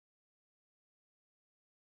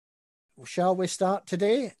shall we start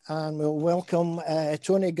today? And we'll welcome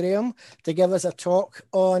Tony Graham to give us a talk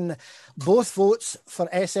on both votes for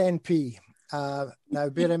SNP. Now,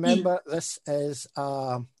 be remember, this is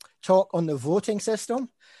a talk on the voting system.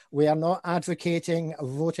 We are not advocating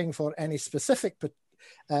voting for any specific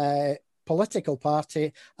political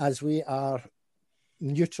party, as we are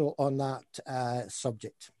neutral on that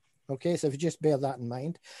subject. Okay, so if you just bear that in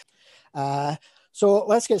mind. So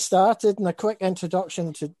let's get started. And a quick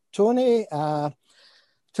introduction to Tony.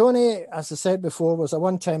 Tony, as I said before, was a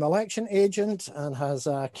one-time election agent and has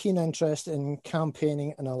a keen interest in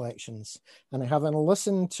campaigning and elections. And having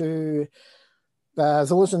listened to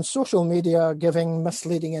those on social media giving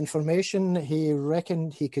misleading information, he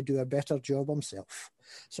reckoned he could do a better job himself.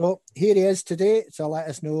 So here he is today to let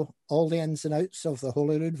us know all the ins and outs of the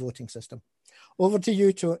Holyrood voting system. Over to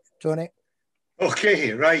you, Tony.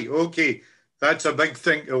 Okay, right, okay. That's a big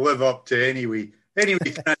thing to live up to anyway. Anyway,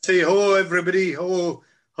 can I say hello, everybody?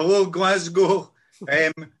 Hello, Glasgow.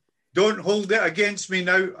 Don't hold it against me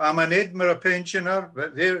now. I'm an Edinburgh pensioner,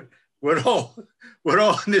 but we're all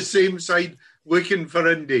on the same side looking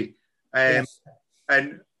for Indy. Yes.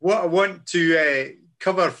 And what I want to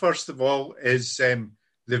cover, first of all, is the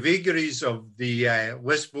vagaries of the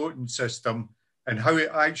list voting system and how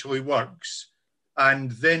it actually works,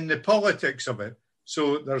 and then the politics of it.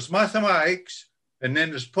 So there's mathematics and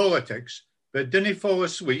then there's politics, but didn't fall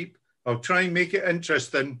asleep. I'll try and make it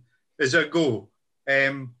interesting as I go.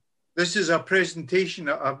 This is a presentation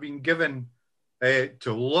that I've been given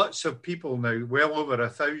to lots of people now, well over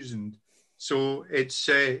 1,000. So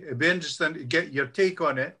it'd be interesting to get your take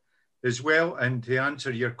on it as well and to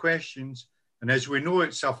answer your questions. And as we know,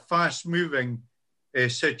 it's a fast-moving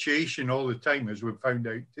situation all the time, as we've found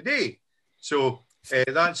out today. So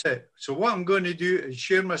that's it. So what I'm going to do is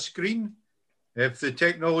share my screen, if the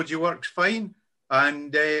technology works fine,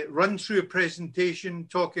 and run through a presentation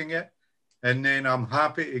talking it, and then I'm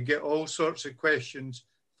happy to get all sorts of questions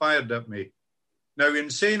fired at me. Now, in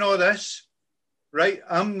saying all this, right,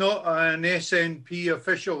 I'm not an SNP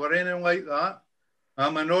official or anything like that.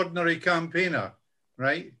 I'm an ordinary campaigner,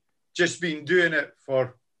 right? Just been doing it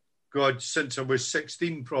for, God, since I was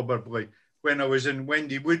 16 probably, when I was in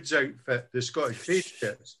Wendy Wood's outfit, the Scottish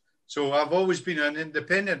Patriots. So I've always been an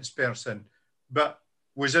independence person, but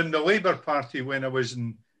was in the Labour Party when I was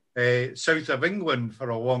in south of England for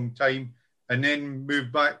a long time, and then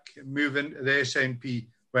move into the SNP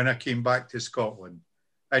when I came back to Scotland.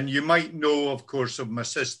 And you might know, of course, of my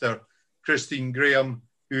sister, Christine Graham,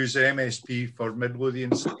 who's the MSP for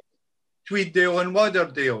Midlothian, Tweeddale and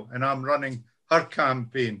Lauderdale, and I'm running her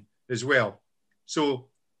campaign as well. So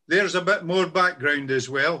there's a bit more background as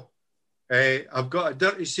well. I've got a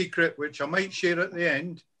dirty secret, which I might share at the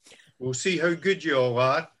end. We'll see how good you all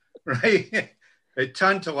are, right? It's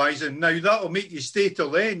tantalising. Now, that'll make you stay till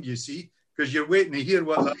the end, you see, because you're waiting to hear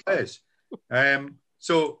what that is.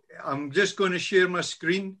 So I'm just going to share my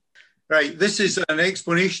screen. Right, this is an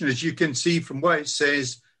explanation, as you can see from what it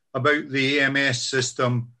says about the EMS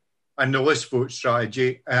system and the list vote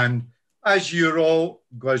strategy. And as you're all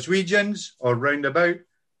Glaswegians or roundabout,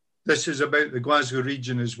 this is about the Glasgow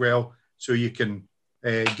region as well, so you can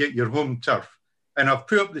get your home turf. And I've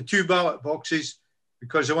put up the 2 ballot boxes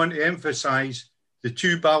because I want to emphasise the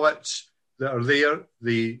 2 ballots that are there,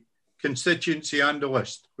 the constituency and the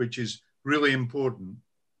list, which is really important.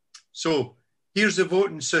 So here's the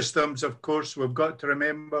voting systems, of course, we've got to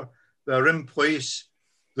remember they're in place.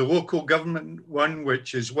 The local government one,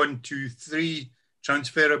 which is 1, 2, 3,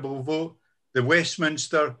 transferable vote. The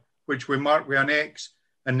Westminster, which we mark with an X,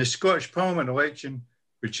 and the Scottish Parliament election,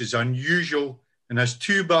 which is unusual and has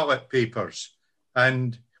 2 ballot papers.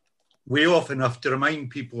 And we often have to remind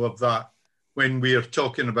people of that when we are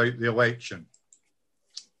talking about the election.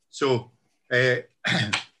 So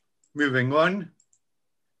moving on,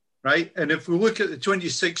 right? And if we look at the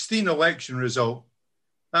 2016 election result,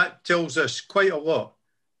 that tells us quite a lot,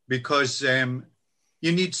 because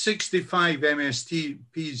you need 65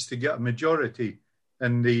 MSPs to get a majority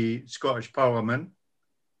in the Scottish Parliament.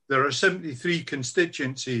 There are 73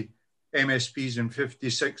 constituency MSPs and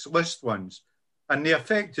 56 list ones. And the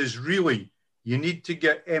effect is really, you need to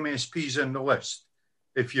get MSPs in the list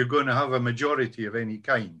if you're going to have a majority of any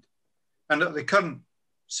kind. And at the current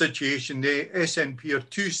situation, the SNP are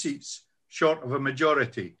 2 seats short of a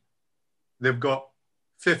majority. They've got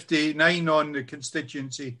 59 on the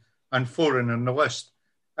constituency and 4 on the list.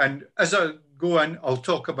 And as I go in, I'll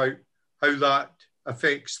talk about how that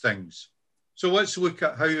affects things. So let's look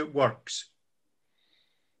at how it works.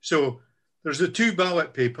 So there's the 2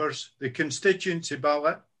 ballot papers, the constituency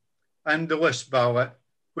ballot and the list ballot,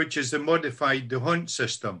 which is the modified D'Hondt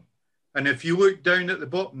system. And if you look down at the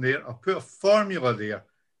bottom there, I'll put a formula there.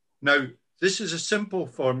 Now, this is a simple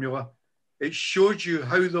formula. It shows you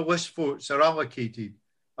how the list votes are allocated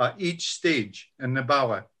at each stage in the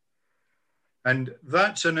ballot. And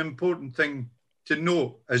that's an important thing to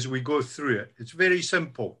note as we go through it. It's very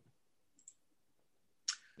simple.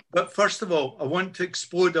 But first of all, I want to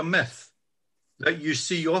explode a myth that you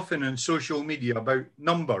see often in social media about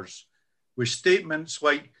numbers, with statements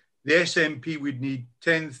like the SNP would need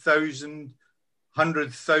 10,000,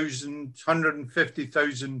 100,000,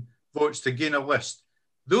 150,000 votes to gain a list.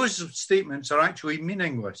 Those statements are actually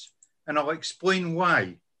meaningless, and I'll explain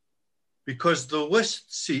why. Because the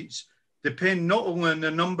list seats depend not only on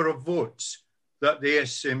the number of votes that the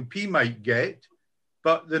SNP might get,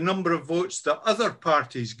 but the number of votes that other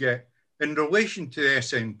parties get in relation to the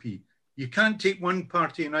SNP. You can't take one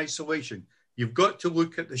party in isolation. You've got to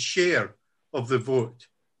look at the share of the vote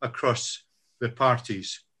across the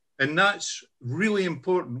parties. And that's really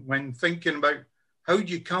important when thinking about how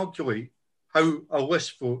do you calculate how a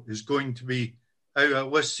list vote is going to be, how a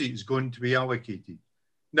list seat is going to be allocated.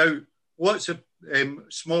 Now, lots of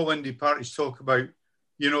small indie parties talk about,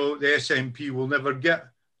 the SNP will never get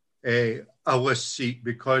a list seat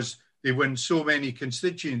because they win so many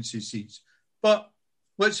constituency seats. But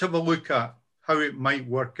let's have a look at how it might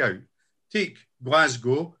work out. Take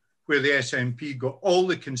Glasgow, where the SNP got all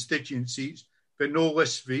the constituencies, but no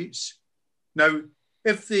list seats. Now,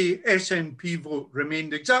 if the SNP vote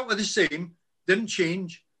remained exactly the same, didn't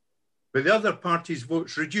change, but the other party's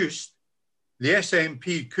votes reduced, the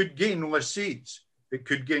SNP could gain list seats. It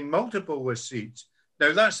could gain multiple list seats.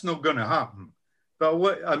 Now, that's not going to happen. But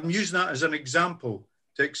I'm using that as an example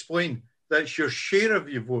to explain that your share of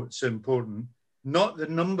your votes is important, not the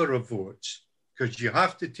number of votes, because you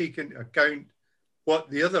have to take into account what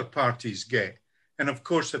the other parties get. And of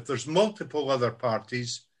course, if there's multiple other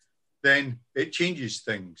parties, then it changes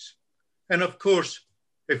things. And of course,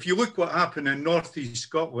 if you look what happened in North East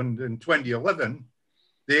Scotland in 2011,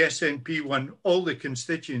 the SNP won all the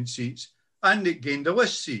constituencies and it gained a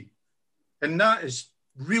list seat. And that is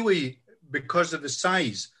really because of the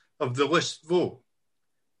size of the list vote.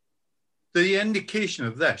 The indication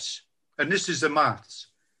of this, and this is the maths,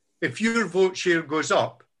 if your vote share goes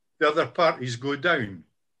up, the other parties go down,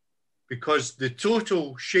 because the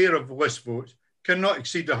total share of list votes cannot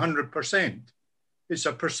exceed 100%. It's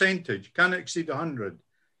a percentage, can't exceed 100.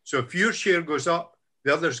 So if your share goes up,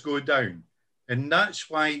 the others go down. And that's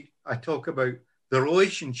why I talk about the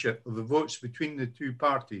relationship of the votes between the two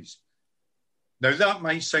parties. Now, that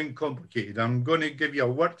might sound complicated. I'm going to give you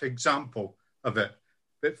a worked example of it.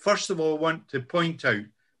 But first of all, I want to point out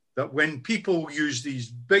that when people use these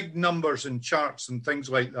big numbers and charts and things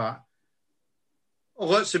like that,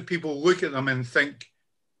 lots of people look at them and think,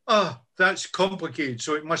 that's complicated,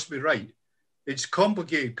 so it must be right. It's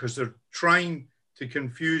complicated because they're trying to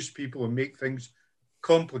confuse people and make things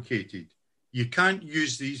complicated. You can't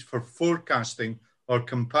use these for forecasting or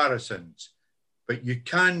comparisons, but you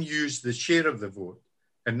can use the share of the vote,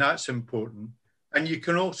 and that's important. And you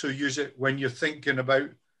can also use it when you're thinking about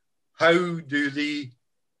how do the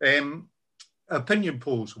opinion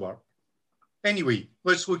polls work. Anyway,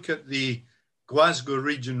 let's look at the Glasgow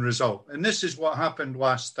region result. And this is what happened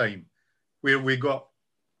last time, where we got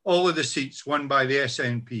all of the seats won by the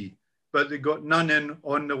SNP, but they got none in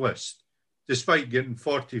on the list, despite getting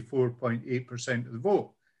 44.8% of the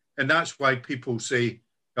vote. And that's why people say,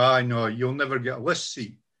 no, you'll never get a list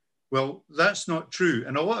seat. Well, that's not true.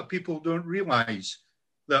 And a lot of people don't realise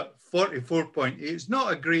that 44.8 is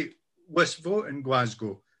not a great list vote in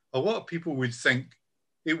Glasgow. A lot of people would think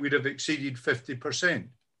it would have exceeded 50%.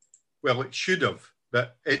 Well, it should have,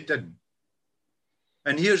 but it didn't.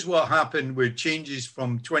 And here's what happened with changes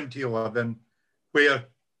from 2011, where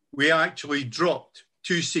we actually dropped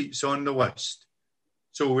 2 seats on the list.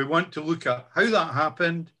 So we want to look at how that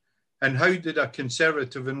happened and how did a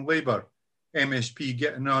Conservative and Labour MSP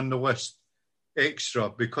getting on the list extra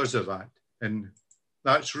because of that. And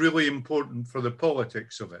that's really important for the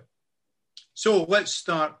politics of it. So let's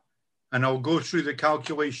start, and I'll go through the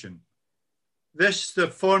calculation. This, the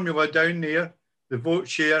formula down there, the vote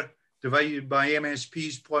share divided by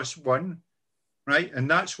MSPs plus 1, right? And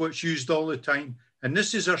that's what's used all the time. And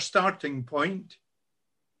this is our starting point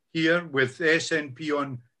here with the SNP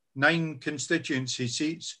on 9 constituency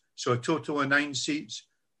seats, so a total of 9 seats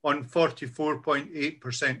on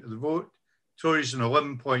 44.8% of the vote, Tories on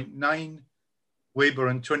 11.9, Labour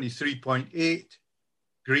on 23.8,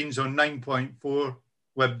 Greens on 9.4,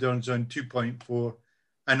 Lib Dems on 2.4,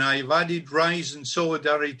 and I've added Rise and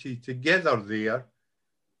Solidarity together there.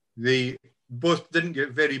 They both didn't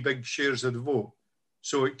get very big shares of the vote,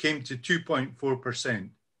 So it came to 2.4%.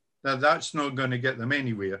 Now, that's not going to get them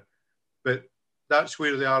anywhere, but that's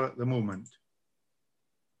where they are at the moment.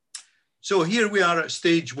 So here we are at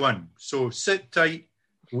stage one. So sit tight,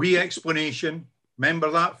 wee explanation.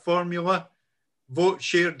 Remember that formula? Vote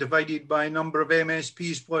share divided by number of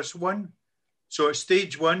MSPs plus 1. So at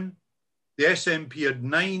stage one, the SNP had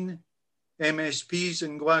 9 MSPs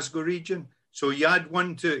in Glasgow region. So you add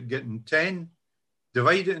 1 to it, getting 10.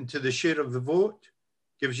 Divide it into the share of the vote,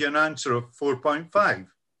 gives you an answer of 4.5.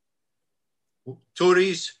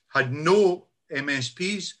 Tories had no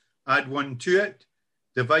MSPs, add 1 to it,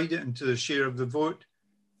 divide it into the share of the vote,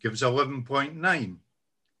 gives 11.9.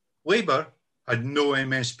 Labour had no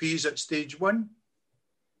MSPs at stage one,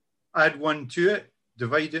 add 1 to it,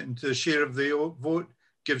 divide it into the share of the vote,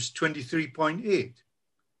 gives 23.8.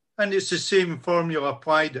 And it's the same formula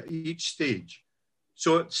applied at each stage.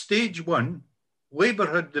 So at stage one,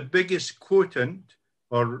 Labour had the biggest quotient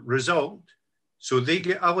or result, so they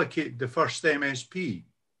get allocated the first MSP.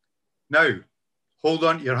 Now, hold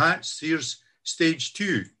on to your hats. Here's stage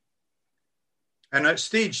two. And at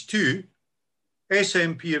stage two,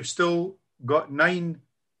 SNP have still got 9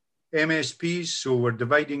 MSPs, so we're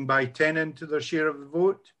dividing by 10 into their share of the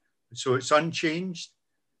vote, so it's unchanged.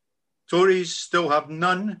 Tories still have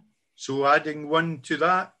none, so adding 1 to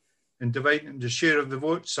that and dividing the share of the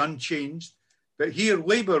votes unchanged. But here,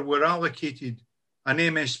 Labour were allocated an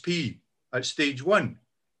MSP at stage one.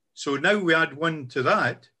 So now we add 1 to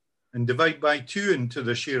that and divide by 2 into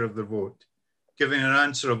the share of the vote, giving an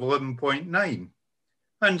answer of 11.9.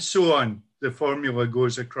 And so on. The formula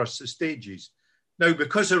goes across the stages. Now,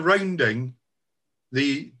 because of rounding,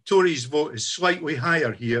 the Tories' vote is slightly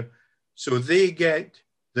higher here, so they get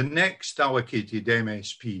the next allocated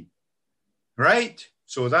MSP. Right?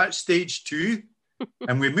 So that's stage 2.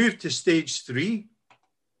 And we move to stage 3.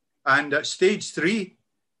 And at stage 3,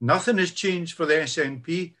 nothing has changed for the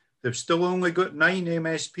SNP. They've still only got 9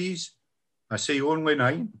 MSPs. I say only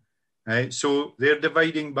 9. So they're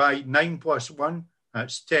dividing by 9 plus 1.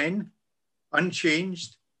 That's 10.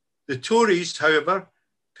 Unchanged. The Tories, however,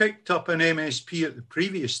 picked up an MSP at the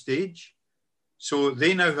previous stage. So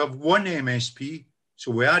they now have 1 MSP.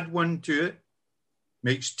 So we add 1 to it.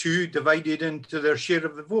 Makes 2 divided into their share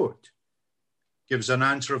of the vote. Gives an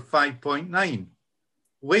answer of 5.9.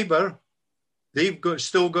 Labour, they've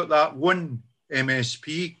still got that 1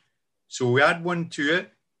 MSP. So we add 1 to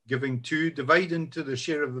it, giving 2, divide into the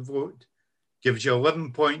share of the vote, gives you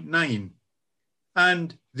 11.9.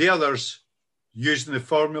 And the others, using the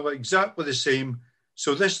formula exactly the same.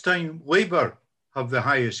 So this time, Labour have the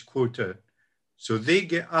highest quota. So they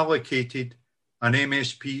get allocated an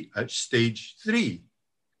MSP at stage 3.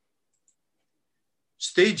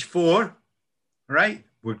 Stage 4, right?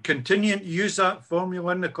 We're continuing to use that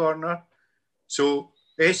formula in the corner. So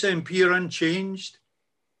SNP are unchanged.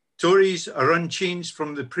 Tories are unchanged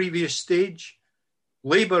from the previous stage.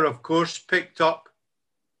 Labour, of course, picked up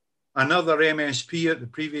another MSP at the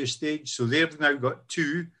previous stage. So they've now got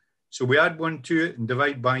 2. So we add 1 to it and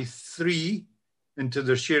divide by 3 into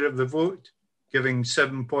their share of the vote, giving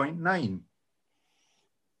 7.9.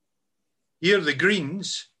 Here, the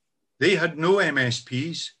Greens, they had no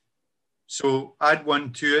MSPs. So add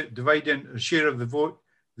 1 to it, divide into a share of the vote,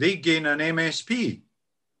 they gain an MSP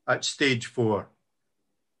at stage 4.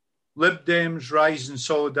 Lib Dems, Rise and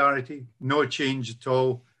Solidarity, no change at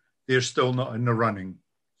all. They're still not in the running.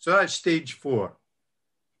 So that's stage 4.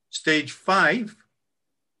 Stage 5,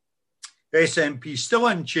 SNP still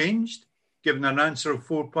unchanged, given an answer of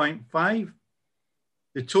 4.5.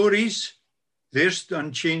 The Tories, they're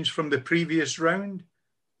unchanged from the previous round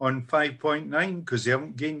on 5.9 because they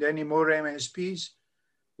haven't gained any more MSPs.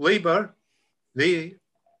 Labour, they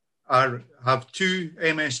have 2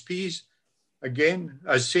 MSPs, again,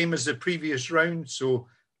 as same as the previous round, so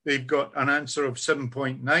they've got an answer of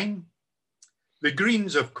 7.9. The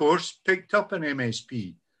Greens, of course, picked up an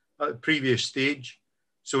MSP at the previous stage,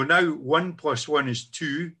 so now 1 plus 1 is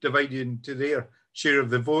 2, divided into their share of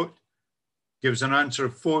the vote, gives an answer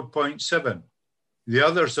of 4.7. The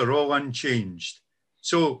others are all unchanged.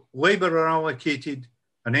 So Labour are allocated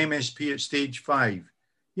an MSP at stage 5.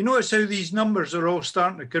 You notice how these numbers are all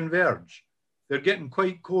starting to converge. They're getting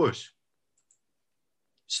quite close.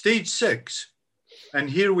 Stage 6, and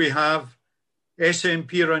here we have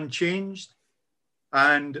SNP are unchanged,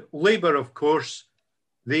 and Labour, of course,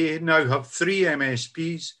 they now have 3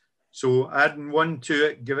 MSPs, so adding 1 to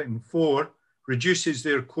it, giving 4, reduces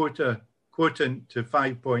their quotient to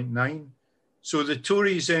 5.9. So the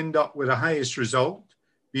Tories end up with the highest result,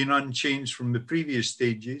 being unchanged from the previous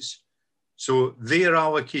stages. So they're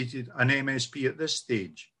allocated an MSP at this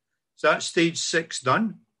stage. So that's stage 6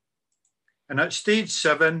 done. And at stage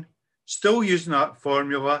 7, still using that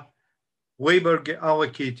formula, Labour get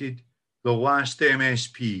allocated the last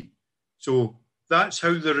MSP. So that's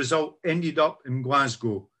how the result ended up in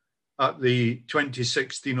Glasgow at the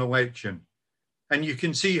 2016 election. And you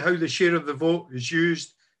can see how the share of the vote is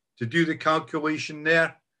used to do the calculation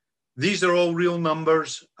there. These are all real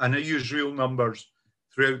numbers, and I use real numbers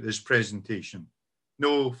throughout this presentation.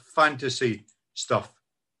 No fantasy stuff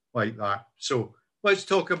like that. So let's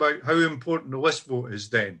talk about how important the list vote is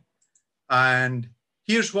then. And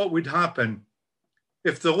here's what would happen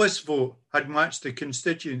if the list vote had matched the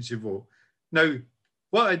constituency vote. Now,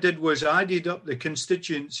 what I did was I added up the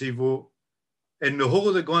constituency vote in the whole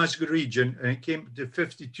of the Glasgow region, and it came to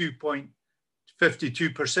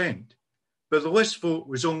 52%. But the list vote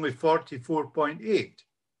was only 44.8.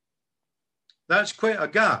 That's quite a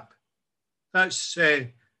gap. That's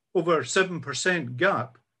over 7%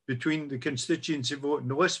 gap between the constituency vote and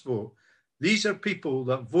the list vote. These are people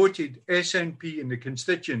that voted SNP in the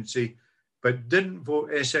constituency but didn't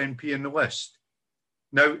vote SNP in the list.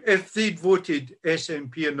 Now, if they'd voted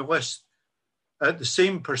SNP in the list at the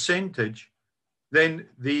same percentage, then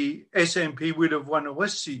the SNP would have won a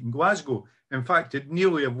list seat in Glasgow. In fact, it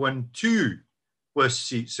nearly have won 2 list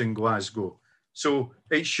seats in Glasgow. So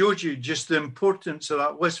it shows you just the importance of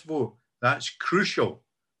that list vote. That's crucial,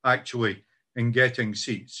 actually, in getting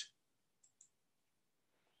seats.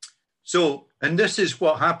 So, and this is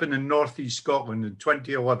what happened in North East Scotland in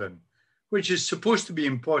 2011, which is supposed to be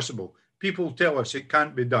impossible. People tell us it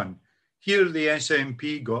can't be done. Here the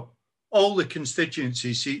SNP got all the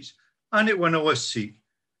constituency seats and it won a list seat.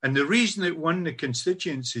 And the reason it won the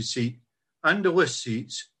constituency seat and the list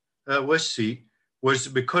seat was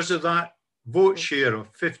because of that vote share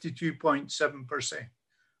of 52.7%.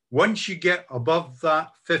 Once you get above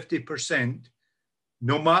that 50%,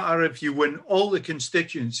 no matter if you win all the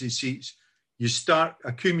constituency seats, you start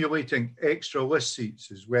accumulating extra list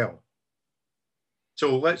seats as well.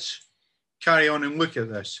 So let's carry on and look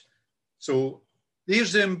at this. So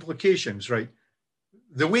here's the implications, right?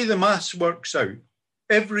 The way the maths works out,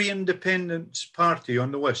 every independent party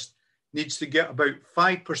on the list needs to get about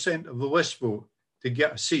 5% of the list vote to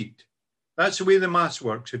get a seat. That's the way the maths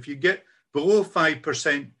works. If you get below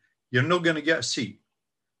 5%, you're not going to get a seat.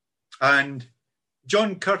 And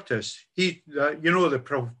John Curtis, the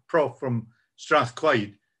prof from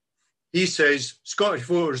Strathclyde, he says Scottish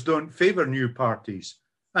voters don't favour new parties.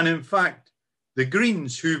 And in fact, the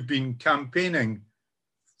Greens, who've been campaigning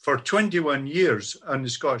for 21 years on the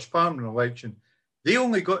Scottish Parliament election, they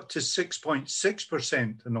only got to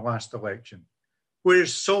 6.6% in the last election,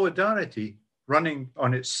 whereas Solidarity, running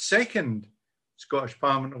on its second Scottish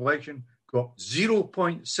Parliament election, got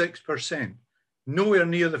 0.6%, nowhere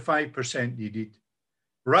near the 5% needed.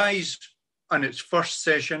 Rise, on its first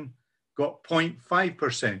session, got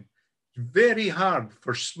 0.5%. Very hard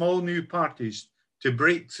for small new parties to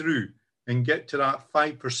break through and get to that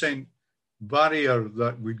 5% barrier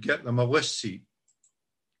that would get them a list seat.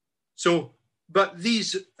 So, but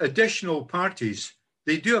these additional parties,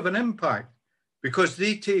 they do have an impact because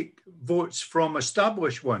they take votes from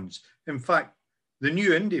established ones. In fact, the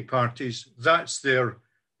new indie parties, that's their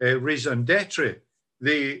raison d'etre.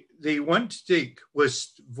 They want to take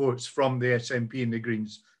list votes from the SNP and the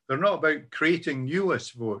Greens. They're not about creating new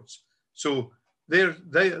list votes. So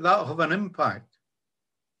that'll have an impact.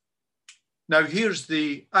 Now, here's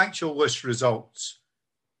the actual list results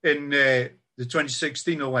in the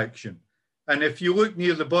 2016 election. And if you look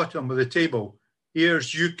near the bottom of the table,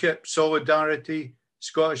 here's UKIP, Solidarity,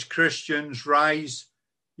 Scottish Christians, Rise,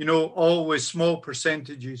 all with small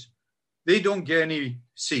percentages. They don't get any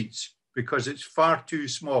seats because it's far too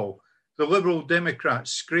small. The Liberal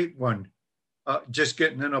Democrats scraped one, just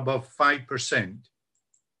getting in above 5%.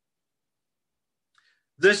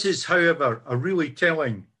 This is, however, a really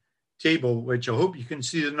telling table, which I hope you can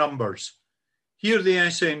see the numbers. Here the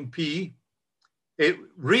SNP, it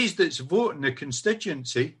raised its vote in the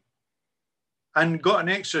constituency and got an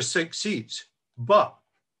extra 6 seats, but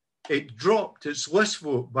it dropped its list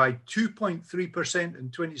vote by 2.3%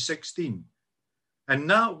 in 2016. And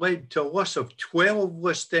that led to a loss of 12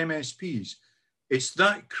 list MSPs. It's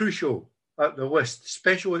that crucial at the list,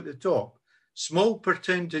 especially at the top. Small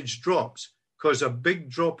percentage drops cause a big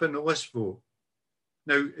drop in the list vote.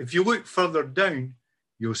 Now, if you look further down,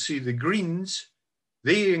 you'll see the Greens,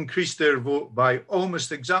 they increased their vote by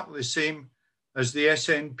almost exactly the same as the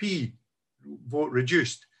SNP vote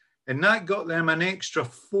reduced. And that got them an extra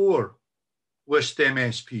 4 list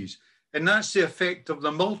MSPs. And that's the effect of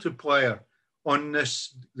the multiplier on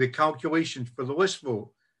the calculations for the list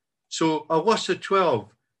vote. So a loss of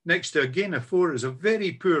 12 next to a gain of 4 is a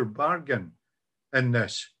very poor bargain in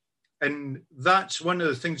this. And that's one of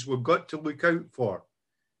the things we've got to look out for.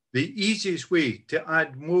 The easiest way to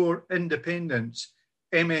add more independents,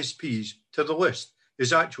 MSPs, to the list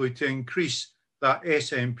is actually to increase that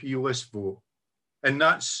SNP list vote. And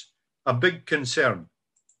that's a big concern.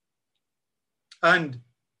 And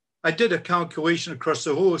I did a calculation across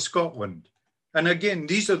the whole of Scotland. And again,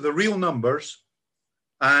 these are the real numbers.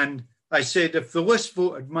 And I said if the list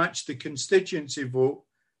vote had matched the constituency vote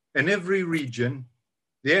in every region,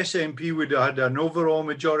 the SNP would have had an overall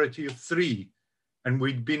majority of 3. And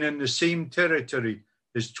we'd been in the same territory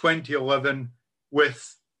as 2011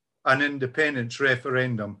 with an independence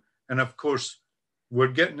referendum. And of course, we're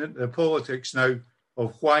getting into the politics now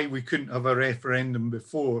of why we couldn't have a referendum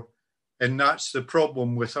before. And that's the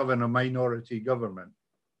problem with having a minority government.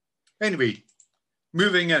 Anyway,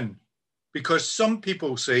 moving in, because some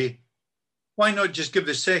people say, why not just give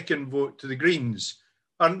the second vote to the Greens?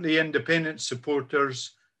 Aren't they independent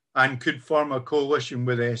supporters and could form a coalition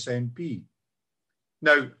with SNP?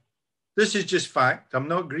 Now, this is just fact. I'm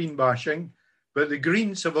not green bashing, but the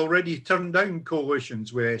Greens have already turned down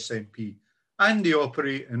coalitions with SNP and they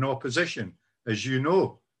operate in opposition, as you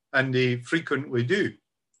know, and they frequently do.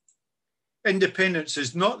 Independence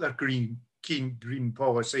is not their green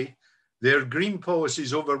policy. Their green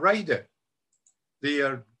policies override it. They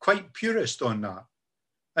are quite purist on that.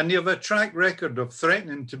 And they have a track record of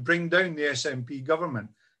threatening to bring down the SNP government,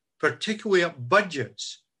 particularly at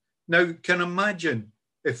budgets. Now, can imagine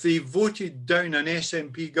if they voted down an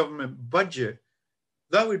SNP government budget,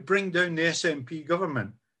 that would bring down the SNP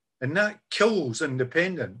government, and that kills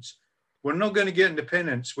independence. We're not going to get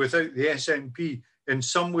independence without the SNP in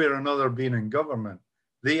some way or another being in government.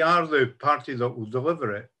 They are the party that will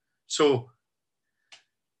deliver it. So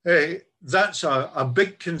that's a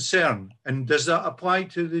big concern. And does that apply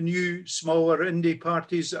to the new, smaller indie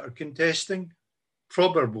parties that are contesting?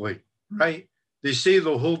 Probably, right? They say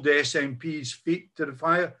they'll hold the SNP's feet to the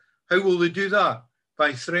fire. How will they do that?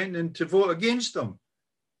 By threatening to vote against them.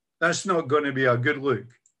 That's not going to be a good look.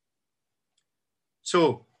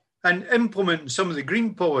 So, and implementing some of the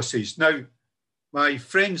green policies. Now, my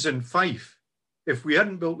friends in Fife, if we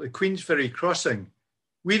hadn't built the Queensferry crossing,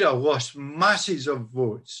 we'd have lost masses of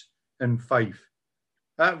votes in Fife.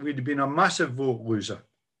 That would have been a massive vote loser.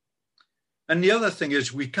 And the other thing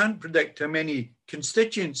is we can't predict how many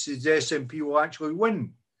constituencies the SNP will actually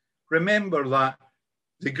win. Remember that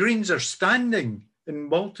the Greens are standing in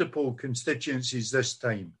multiple constituencies this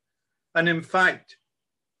time. And in fact,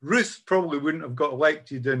 Ruth probably wouldn't have got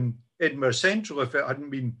elected in Edinburgh Central if it hadn't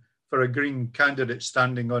been for a Green candidate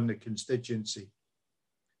standing on the constituency.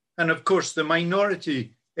 And of course, the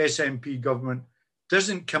minority SNP government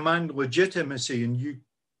doesn't command legitimacy in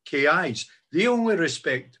UK eyes. They only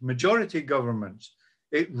respect majority governments.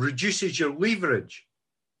 It reduces your leverage.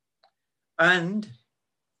 And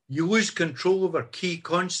you lose control over key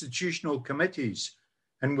constitutional committees.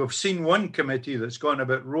 And we've seen one committee that's gone a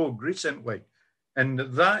bit rogue recently. And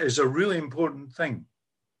that is a really important thing.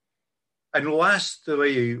 And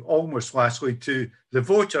almost lastly, to the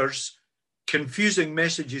voters, confusing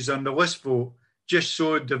messages on the list vote just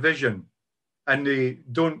sow division and they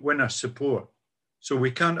don't win our support. So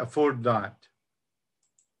we can't afford that.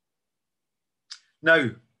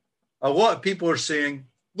 Now, a lot of people are saying,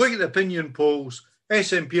 look at the opinion polls,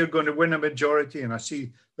 SNP are going to win a majority, and I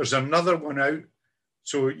see there's another one out.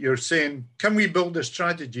 So you're saying, can we build a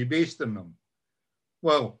strategy based on them?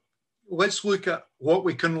 Well, let's look at what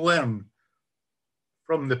we can learn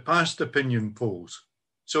from the past opinion polls.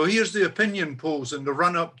 So here's the opinion polls in the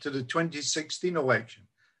run-up to the 2016 election.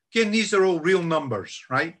 Again, these are all real numbers,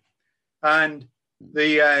 right? And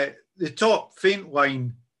the top faint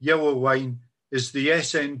line, yellow line, is the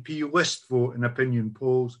SNP list vote in opinion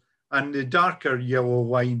polls, and the darker yellow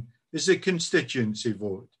line is the constituency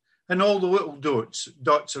vote. And all the little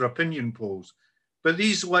dots are opinion polls. But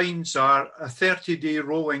these lines are a 30-day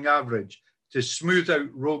rolling average to smooth out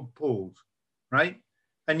rogue polls, right?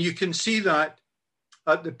 And you can see that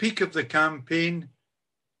at the peak of the campaign,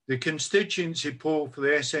 the constituency poll for the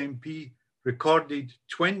SNP recorded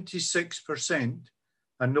 26%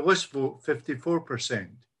 and the list vote 54%.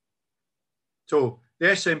 So the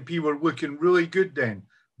SNP were looking really good then,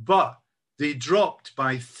 but they dropped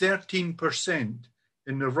by 13%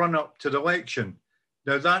 in the run-up to the election.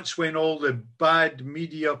 Now that's when all the bad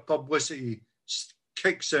media publicity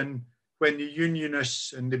kicks in, when the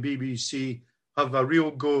unionists and the BBC have a real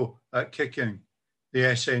go at kicking the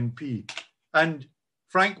SNP. And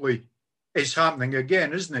frankly, it's happening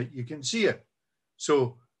again, isn't it? You can see it.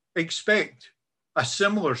 So expect a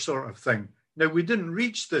similar sort of thing. Now, we didn't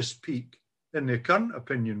reach this peak in the current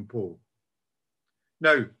opinion poll.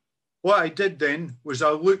 Now, what I did then was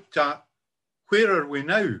I looked at where are we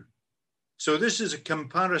now? So this is a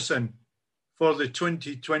comparison for the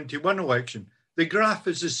 2021 election. The graph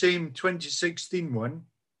is the same 2016 one,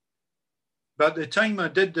 but at the time I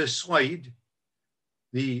did this slide,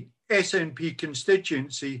 the SNP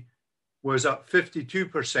constituency was at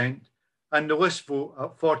 52% and the list vote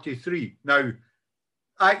at 43%. Now,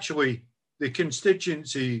 actually, the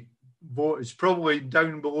constituency vote is probably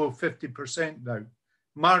down below 50% now,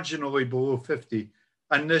 marginally below 50%.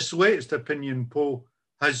 And this latest opinion poll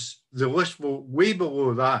has the list vote way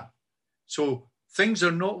below that. So things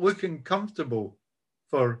are not looking comfortable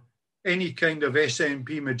for any kind of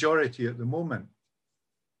SNP majority at the moment.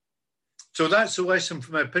 So that's the lesson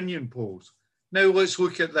from opinion polls. Now let's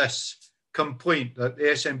look at this complaint that the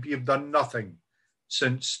SNP have done nothing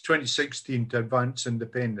since 2016 to advance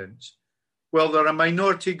independence. Well, they're a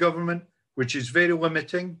minority government, which is very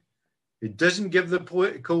limiting. It doesn't give the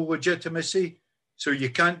political legitimacy, so you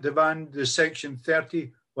can't demand the Section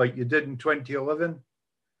 30 like you did in 2011.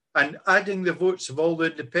 And adding the votes of all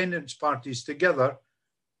the independence parties together,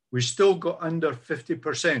 we still got under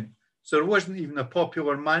 50%. So there wasn't even a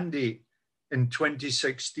popular mandate in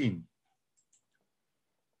 2016.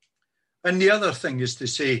 And the other thing is to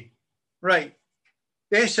say, right,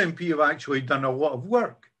 the SNP have actually done a lot of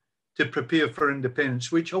work to prepare for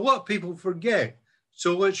independence, which a lot of people forget.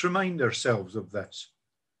 So let's remind ourselves of this.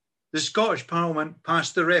 The Scottish Parliament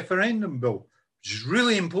passed the referendum bill, which is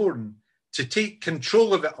really important to take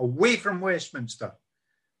control of it away from Westminster.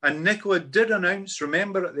 And Nicola did announce,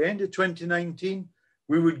 remember, at the end of 2019,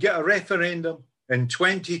 we would get a referendum in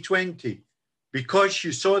 2020 because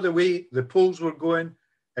you saw the way the polls were going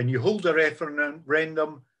and you hold a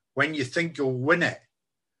referendum when you think you'll win it.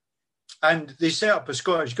 And they set up a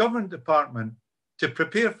Scottish Government Department to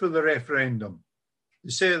prepare for the referendum.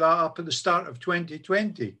 They set that up at the start of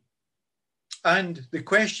 2020. And the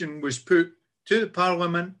question was put to the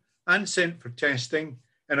Parliament and sent for testing.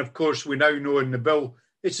 And of course, we now know in the bill,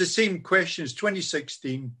 it's the same question as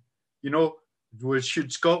 2016. You know,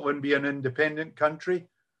 should Scotland be an independent country?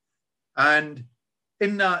 And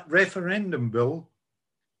in that referendum bill,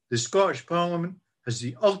 the Scottish Parliament has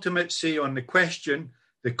the ultimate say on the question,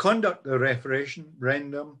 the conduct of the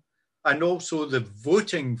referendum, and also the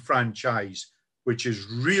voting franchise, which is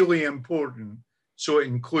really important. So it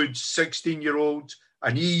includes 16-year-olds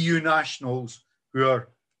and EU nationals who are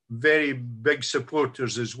very big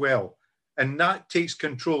supporters as well. And that takes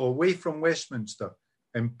control away from Westminster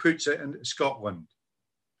and puts it into Scotland.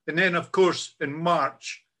 And then, of course, in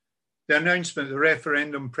March, the announcement the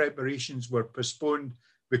referendum preparations were postponed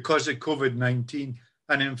because of COVID-19.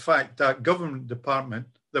 And in fact, that government department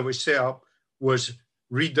that was set up was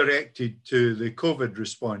redirected to the COVID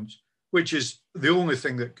response, which is the only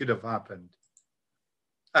thing that could have happened.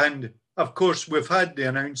 And of course, we've had the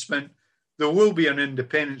announcement there will be an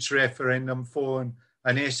independence referendum following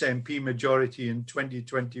an SNP majority in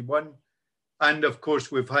 2021. And of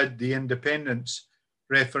course, we've had the independence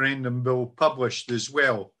referendum bill published as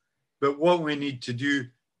well. But what we need to do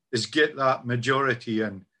is get that majority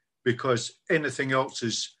in, because anything else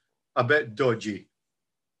is a bit dodgy.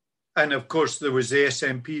 And of course, there was the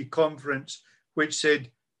SNP conference, which said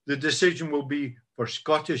the decision will be for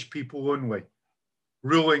Scottish people only,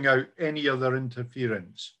 ruling out any other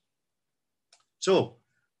interference. So,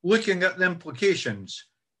 looking at the implications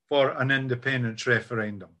for an independence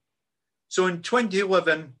referendum. So in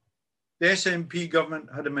 2011, the SNP government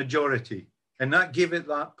had a majority, and that gave it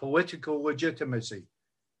that political legitimacy.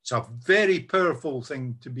 It's a very powerful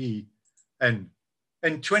thing to be in.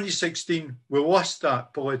 In 2016, we lost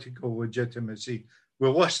that political legitimacy. We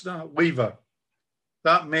lost that lever.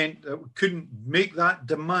 That meant that we couldn't make that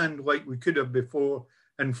demand like we could have before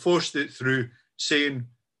and forced it through saying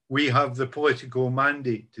we have the political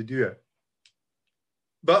mandate to do it.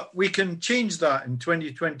 But we can change that in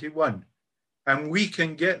 2021 and we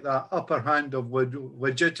can get that upper hand of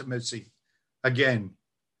legitimacy again.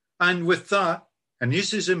 And with that, and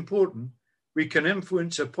this is important, we can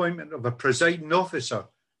influence appointment of a presiding officer.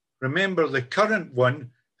 Remember, the current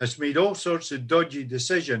one has made all sorts of dodgy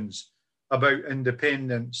decisions about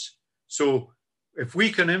independence. So if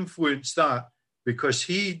we can influence that, because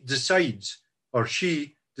he decides or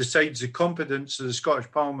she decides the competence of the Scottish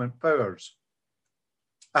Parliament powers,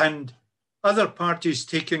 and other parties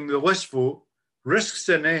taking the list vote risks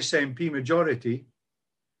an SNP majority,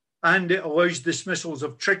 and it allows dismissals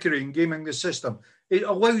of trickery and gaming the system. It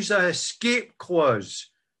allows an escape clause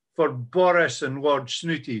for Boris and Lord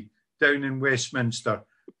Snooty down in Westminster.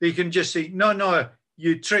 They can just say, no,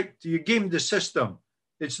 you tricked, you gamed the system.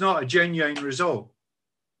 It's not a genuine result.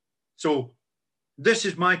 So this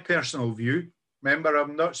is my personal view. Remember,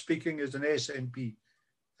 I'm not speaking as an SNP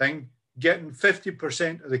thing. Getting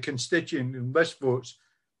 50% of the constituent and list votes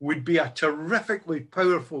would be a terrifically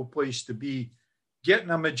powerful place to be. Getting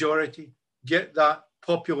a majority, get that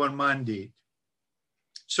popular mandate.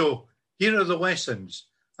 So here are the lessons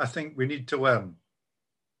I think we need to learn.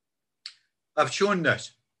 I've shown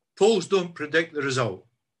this. Polls don't predict the result.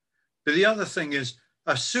 But the other thing is,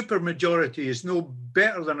 a supermajority is no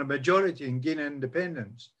better than a majority in gaining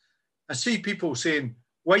independence. I see people saying,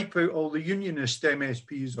 wipe out all the unionist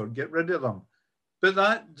MSPs or get rid of them. But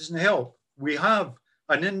that doesn't help. We have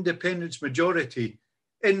an independence majority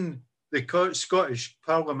in the Scottish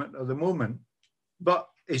Parliament at the moment, but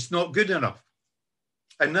it's not good enough.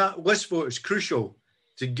 And that list vote is crucial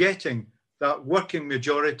to getting that working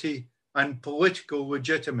majority and political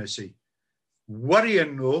legitimacy.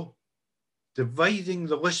 Worrying though, dividing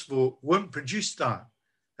the list vote won't produce that.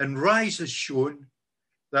 And Rise has shown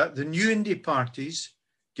that the new indie parties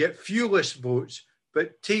get few list votes,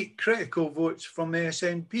 but take critical votes from the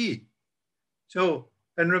SNP. So,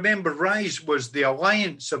 and remember, Rise was the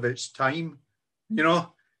alliance of its time. You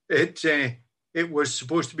know, it was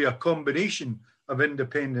supposed to be a combination of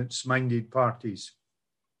independence-minded parties.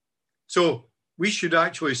 So we should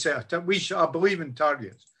actually set I believe in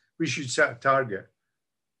targets. We should set a target.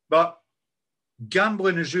 But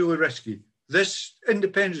gambling is really risky. This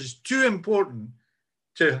independence is too important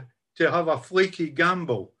to have a flaky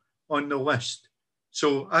gamble on the list.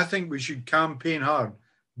 So I think we should campaign hard.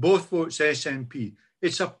 Both votes SNP.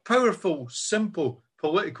 It's a powerful, simple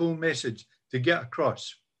political message to get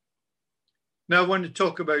across. Now I want to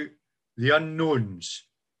talk about the unknowns,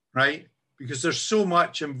 right? Because there's so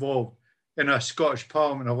much involved in a Scottish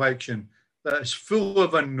Parliament election that is full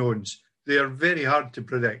of unknowns. They are very hard to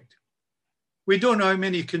predict. We don't know how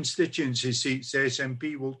many constituency seats the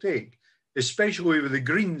SNP will take, especially with the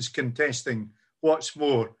Greens contesting what's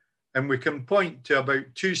more. And we can point to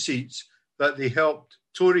about 2 seats that they helped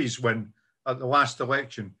Tories win at the last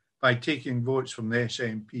election by taking votes from the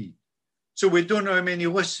SNP. So we don't know how many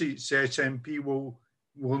list seats the SNP will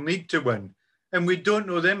need to win. And we don't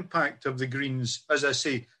know the impact of the Greens, as I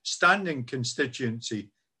say, standing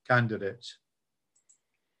constituency candidates.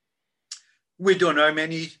 We don't know how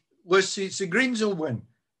many list seats the Greens will win.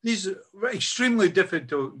 These are extremely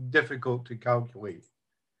difficult to calculate.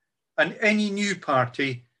 And any new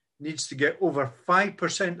party needs to get over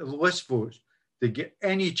 5% of the list votes to get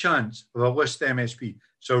any chance of a list MSP.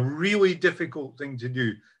 It's a really difficult thing to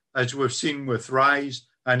do, as we've seen with Rise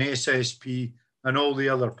and SSP and all the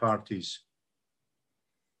other parties.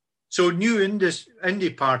 So new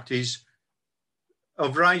indie parties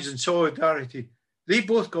of Rise and Solidarity, they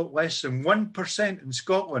both got less than 1% in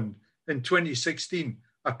Scotland in 2016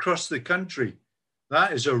 across the country.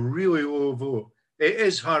 That is a really low vote. It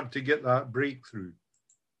is hard to get that breakthrough.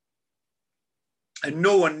 And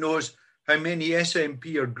no one knows how many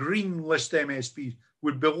SNP or Green list MSPs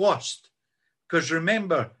would be lost. Because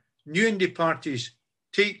remember, new indie parties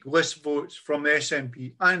take list votes from the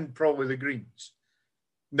SNP and probably the Greens.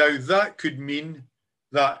 Now that could mean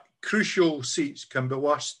that crucial seats can be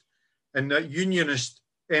lost and that unionist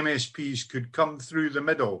MSPs could come through the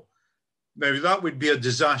middle. Now that would be a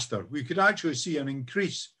disaster. We could actually see an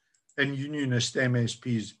increase in unionist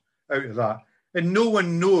MSPs out of that. And no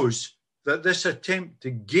one knows that this attempt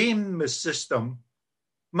to game the system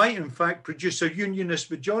might in fact produce a unionist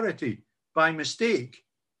majority by mistake.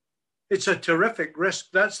 It's a terrific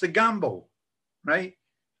risk. That's the gamble, right?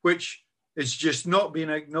 Which is just not being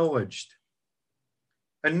acknowledged.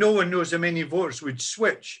 And no one knows how many voters would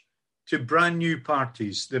switch to brand new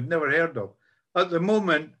parties they've never heard of. At the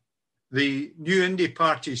moment, the new indie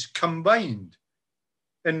parties combined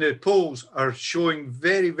in the polls are showing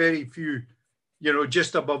very, very few,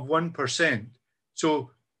 just above 1%.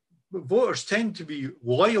 So voters tend to be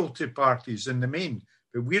loyal to parties in the main,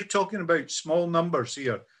 but we're talking about small numbers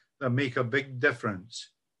here that make a big difference.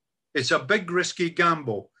 It's a big risky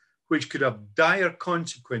gamble, which could have dire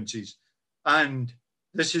consequences. And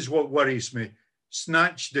this is what worries me,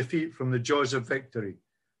 snatch defeat from the jaws of victory.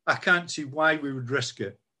 I can't see why we would risk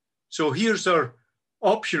it. So here's our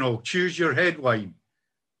optional choose your headline,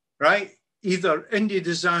 right? Either indie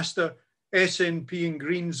disaster, SNP and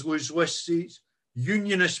Greens lose list seats,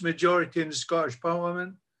 unionist majority in the Scottish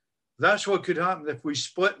Parliament. That's what could happen if we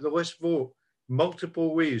split the list vote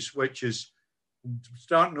multiple ways, which is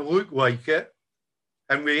starting to look like it.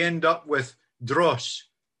 And we end up with Dross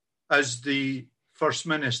as the First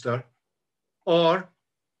Minister, or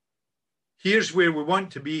here's where we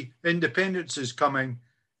want to be. Independence is coming.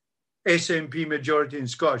 SNP majority in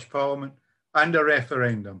Scottish Parliament and a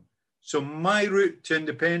referendum. So my route to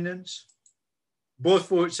independence, both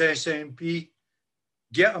votes SNP,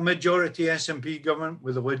 get a majority SNP government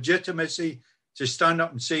with a legitimacy to stand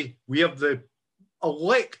up and say, we have the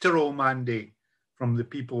electoral mandate from the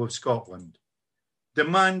people of Scotland.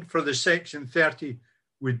 Demand for the Section 30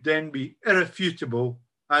 would then be irrefutable,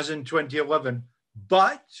 as in 2011.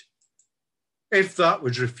 But if that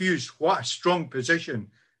was refused, what a strong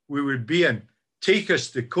position we would be in. Take us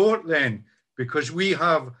to court then, because we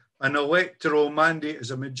have an electoral mandate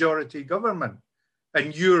as a majority government,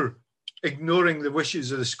 and you're ignoring the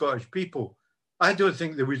wishes of the Scottish people. I don't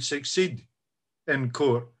think they would succeed in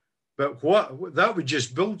court, but that would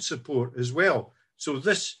just build support as well. So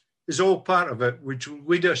this is all part of it, which will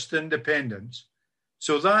lead us to independence.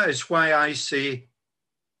 So that is why I say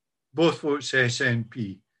both votes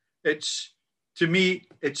SNP. To me,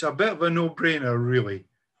 it's a bit of a no-brainer, really.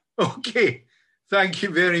 Okay, thank you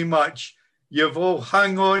very much. You've all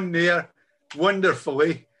hung on there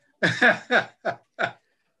wonderfully.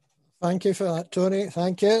 Thank you for that, Tony.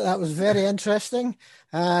 Thank you. That was very interesting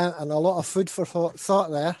and a lot of food for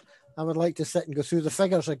thought there. I would like to sit and go through the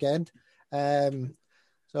figures again.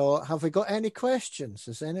 So have we got any questions?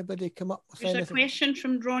 Has anybody come up with anything? There's a question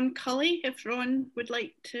from Ron Cully. If Ron would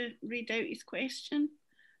like to read out his question,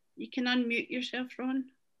 you can unmute yourself, Ron.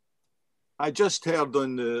 I just heard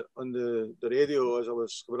on the radio as I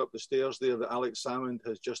was going up the stairs there that Alex Salmond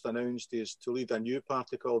has just announced he is to lead a new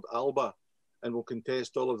party called ALBA and will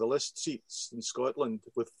contest all of the list seats in Scotland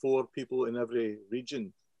with 4 people in every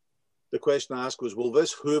region. The question I asked was, will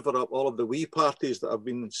this hoover up all of the wee parties that have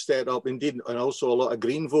been set up, indeed, and also a lot of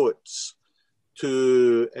Green votes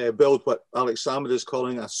to build what Alex Salmond is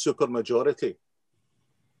calling a supermajority?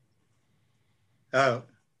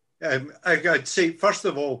 I'd say, first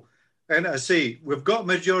of all, and I say, we've got a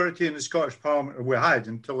majority in the Scottish Parliament, or we had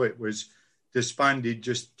until it was disbanded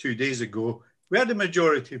just 2 days ago. We had a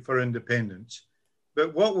majority for independence.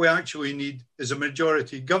 But what we actually need is a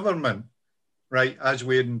majority government, right, as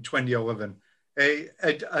we had in 2011. A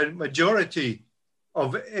majority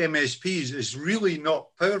of MSPs is really not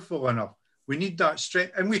powerful enough. We need that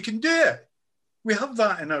strength, and we can do it. We have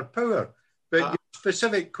that in our power. But your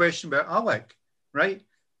specific question about Alec, right?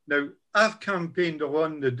 Now, I've campaigned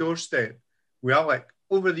along the doorstep with Alec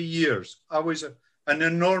over the years. I was an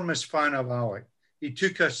enormous fan of Alec. He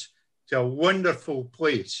took us to a wonderful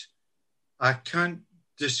place. I can't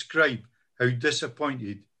describe how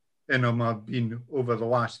disappointed in him I've been over the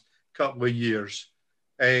last couple of years,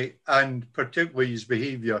 and particularly his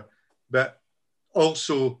behaviour. But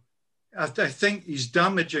also, I think he's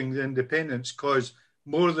damaging the independence cause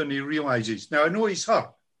more than he realises. Now, I know he's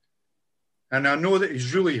hurt, and I know that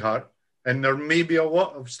he's really hurt, and there may be a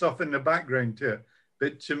lot of stuff in the background to it.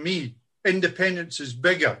 But to me, independence is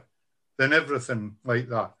bigger than everything like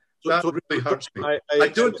that. That really hurts me. I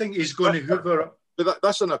don't think he's going to hoover up. But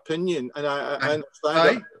that's an opinion, and I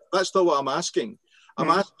understand that. That's not what I'm asking. I'm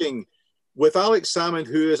asking, with Alex Salmond,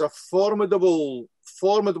 who is a formidable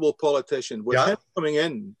politician, with him coming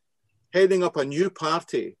in, heading up a new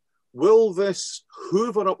party, will this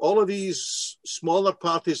hoover up all of these smaller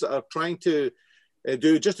parties that are trying to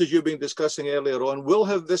do, just as you've been discussing earlier on, will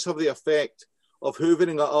this have the effect of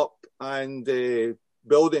hoovering it up and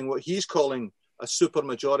building what he's calling a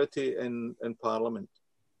supermajority in Parliament?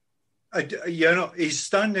 He's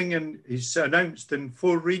standing in, he's announced in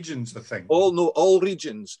 4 regions, I think. All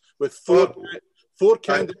regions, with four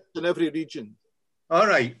candidates in every region. All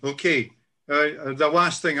right, okay. The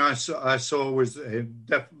last thing I saw was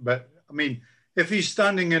but I mean, if he's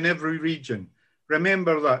standing in every region,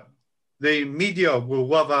 remember that the media will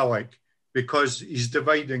love Alec because he's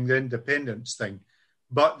dividing the independence thing.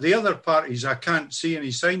 But the other parties, I can't see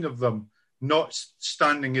any sign of them not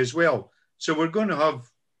standing as well. So we're going to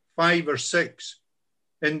have 5 or 6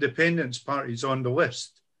 independence parties on the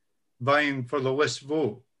list vying for the list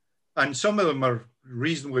vote. And some of them are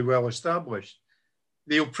reasonably well established.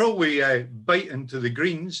 They'll probably bite into the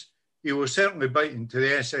Greens. He will certainly bite into the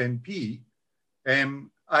SNP. And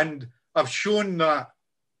I've shown that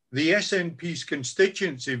the SNP's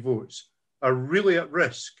constituency votes are really at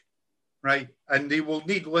risk, right? And they will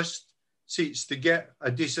need list seats to get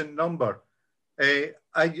a decent number.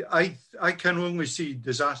 I can only see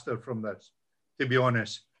disaster from this, to be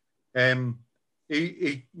honest.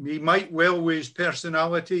 He might well, with his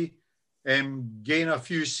personality, gain a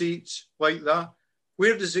few seats like that.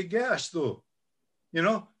 Where does it get us, though? You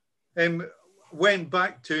know, went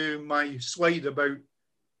back to my slide about,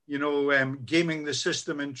 gaming the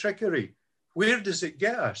system and trickery. Where does it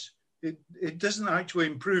get us? it doesn't actually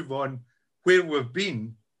improve on where we've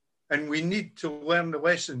been, and we need to learn the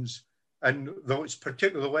lessons, and those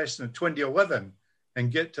particular lesson of 2011,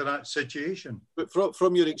 and get to that situation. But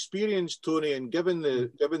from your experience, Tony, and given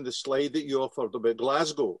the slide that you offered about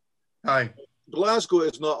Glasgow, aye, Glasgow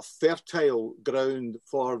is not fertile ground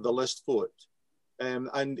for the list vote.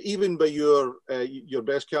 And even by your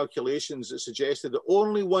best calculations, it suggested that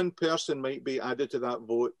only one person might be added to that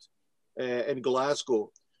vote in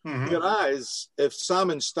Glasgow. Mm-hmm. Whereas if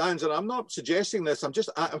Salmond stands, and I'm not suggesting this, I'm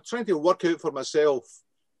trying to work out for myself,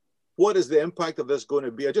 what is the impact of this going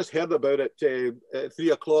to be? I just heard about it at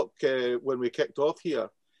 3 o'clock when we kicked off here.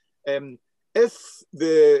 I've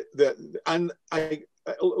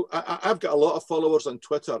got a lot of followers on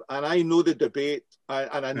Twitter, and I know the debate,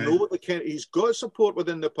 and I know he's got support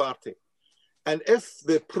within the party. And if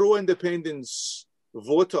the pro-independence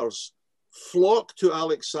voters flock to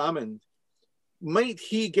Alex Salmond, might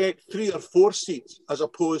he get 3 or 4 seats as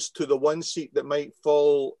opposed to the 1 seat that might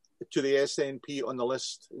fall to the SNP on the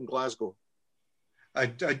list in Glasgow? I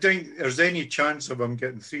don't think there's any chance of him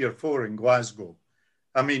getting 3 or 4 in Glasgow.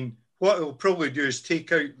 I mean, what he'll probably do is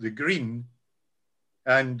take out the Green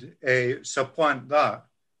and supplant that.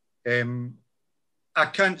 I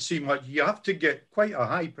can't see much. You have to get quite a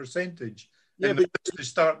high percentage to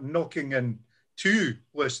start knocking in 2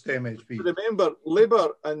 list MSP. Remember, Labour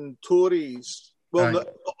and Tories,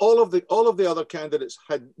 all of the other candidates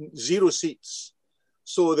had 0 seats.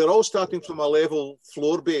 So they're all starting from a level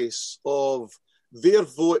floor base of their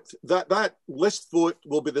vote. That list vote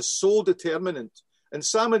will be the sole determinant. And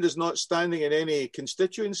Salmond is not standing in any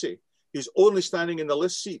constituency. He's only standing in the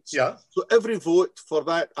list seats. Yeah. So every vote for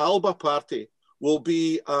that Alba party will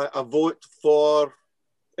be a vote for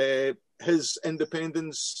his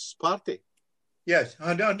independence party. Yes,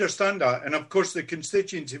 I understand that. And of course, the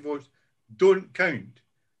constituency votes don't count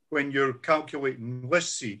when you're calculating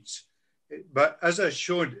list seats. But as I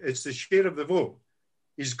showed, it's the share of the vote.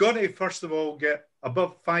 He's got to, first of all, get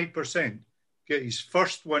above 5%, get his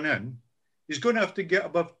first one in. He's going to have to get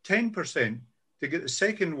above 10% to get the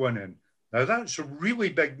second one in. Now, that's a really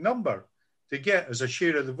big number to get as a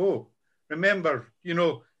share of the vote. Remember,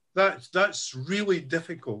 that's really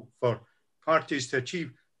difficult for parties to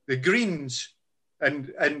achieve. The Greens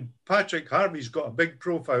and Patrick Harvey's got a big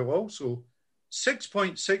profile also,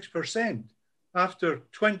 6.6% after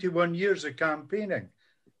 21 years of campaigning.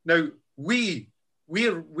 Now, we're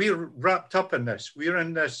wrapped up in this. We're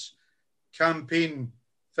in this campaign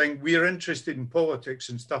thing. We're interested in politics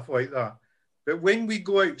and stuff like that. But when we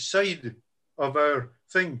go outside of our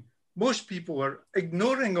thing, most people are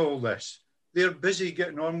ignoring all this. They're busy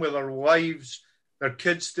getting on with their lives, their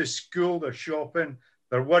kids to school, they're shopping,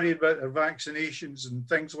 they're worried about their vaccinations and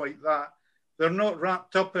things like that. They're not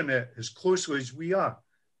wrapped up in it as closely as we are.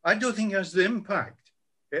 I don't think it has the impact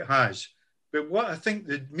it has. But what I think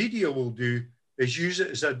the media will do is use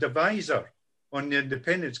it as a divisor on the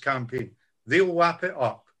independence campaign. They'll lap it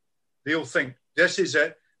up. They'll think, this is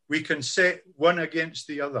it. We can set one against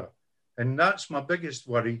the other. And that's my biggest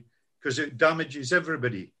worry, because it damages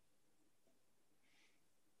everybody.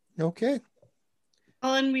 Okay.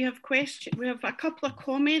 Alan, we have a couple of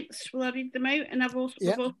comments. Will I read them out? And we've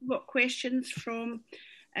also got questions from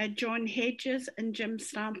John Hedges and Jim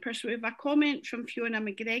Stamper. So we have a comment from Fiona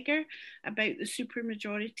McGregor about the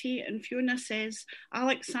supermajority, and Fiona says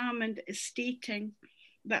Alex Salmond is stating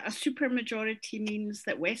that a supermajority means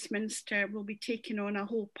that Westminster will be taking on a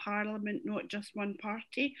whole parliament, not just one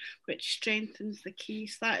party, which strengthens the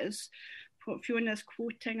case. That is what Fiona's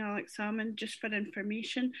quoting Alex Salmond, just for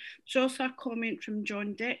information. There's also a comment from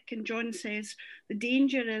John Dick, and John says the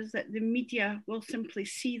danger is that the media will simply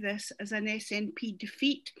see this as an SNP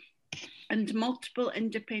defeat, and multiple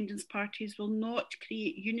independence parties will not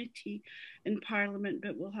create unity in Parliament,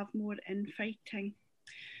 but will have more infighting.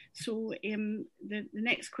 So the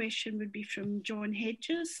next question would be from John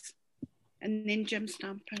Hedges, and then Jim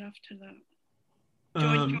Stamper after that.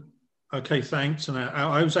 John, okay, thanks. And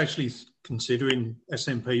I was actually considering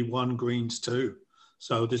SNP 1, Greens 2.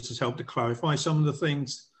 So this has helped to clarify some of the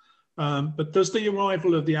things. But does the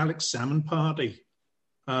arrival of the Alex Salmond party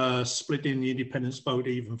splitting the independence vote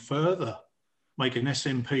even further make an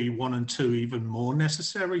SNP 1 and 2 even more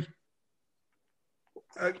necessary?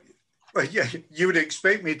 Well, yeah, you would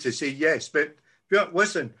expect me to say yes, but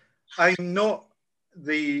listen, I'm not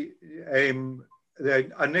a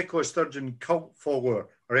Nicola Sturgeon cult follower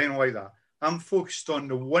or anything like that. I'm focused on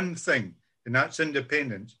the one thing, and that's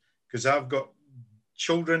independence, because I've got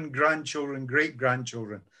children, grandchildren,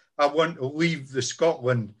 great-grandchildren. I want to leave the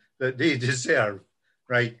Scotland that they deserve,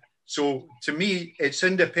 right? So to me, it's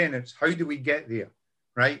independence. How do we get there,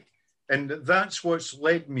 right? And that's what's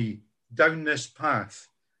led me down this path,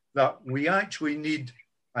 that we actually need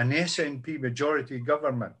an SNP majority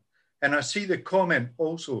government. And I see the comment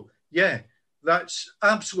also, yeah, that's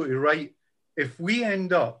absolutely right. If we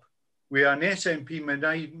end up with an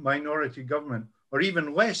SNP minority government, or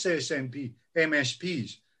even less SNP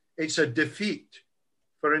MSPs, it's a defeat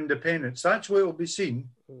for independence. That's what it will be seen,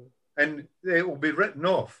 and it will be written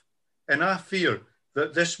off. And I fear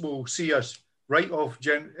that this will see us write off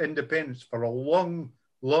independence for a long,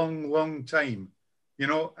 long, long time. You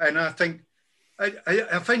know, and I think,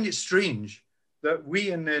 I find it strange that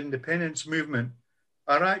we in the independence movement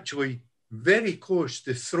are actually very close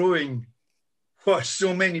to throwing what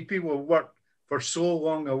so many people have worked for so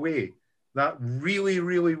long away. That really,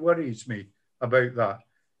 really worries me about that.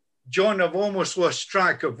 John, I've almost lost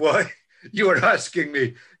track of what you were asking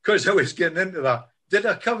me because I was getting into that. Did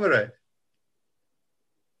I cover it?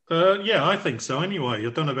 Yeah, I think so anyway. I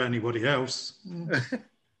don't know about anybody else.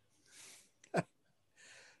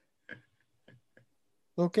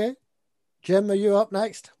 Okay. Jim, are you up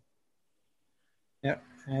next? Yeah.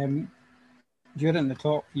 During the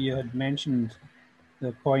talk, you had mentioned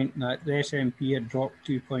the point that the SNP had dropped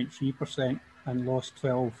 2.3% and lost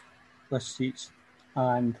 12 list seats,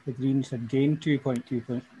 and the Greens had gained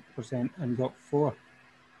 2.2% and got 4.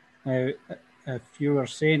 Now, if you were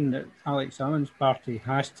saying that Alex Salmond's party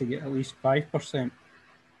has to get at least 5%,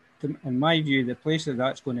 in my view, the place that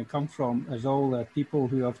that's going to come from is all the people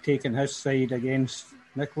who have taken his side against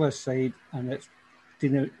Nicola's side, and it's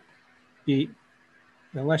going to be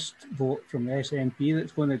the list vote from the SNP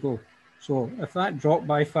that's going to go. So if that dropped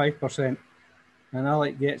by 5% and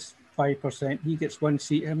Alec gets 5%, he gets 1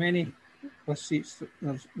 seat. How many list seats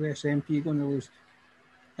is the SNP going to lose?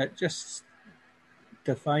 It just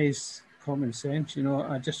defies common sense, you know.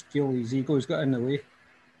 I just feel his ego's got in the way.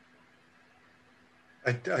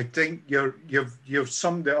 I think you've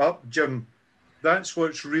summed it up, Jim. That's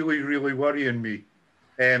what's really, really worrying me,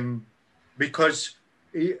 because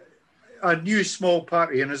a new small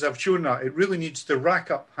party, and as I've shown that, it really needs to rack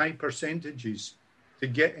up high percentages to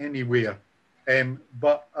get anywhere.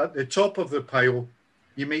 But at the top of the pile,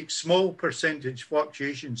 you make small percentage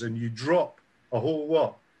fluctuations and you drop a whole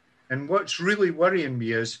lot. And what's really worrying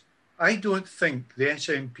me is I don't think the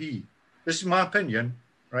SNP, this is my opinion,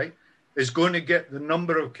 right, is going to get the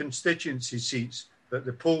number of constituency seats that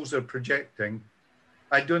the polls are projecting.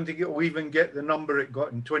 I don't think it will even get the number it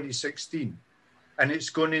got in 2016. And it's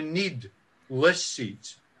going to need list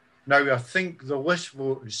seats. Now, I think the list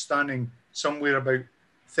vote is standing somewhere about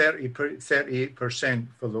 38%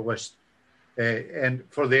 for the list, and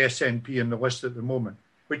for the SNP in the list at the moment,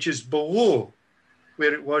 which is below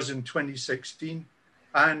where it was in 2016.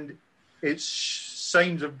 And it's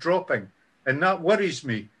signs of dropping. And that worries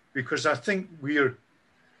me, because I think we're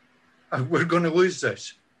going to lose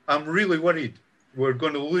this. I'm really worried we're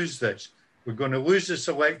going to lose this. We're going to lose this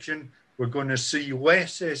election. We're going to see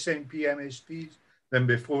less SNP MSPs than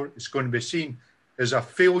before. It's going to be seen as a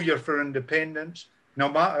failure for independence, no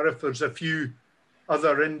matter if there's a few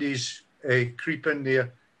other indies creep in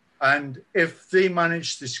there. And if they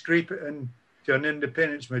manage to scrape it into an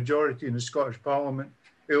independence majority in the Scottish Parliament,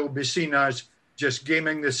 it will be seen as just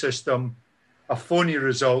gaming the system, a phony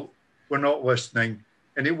result, we're not listening,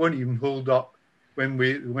 and it won't even hold up when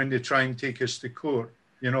they try and take us to court.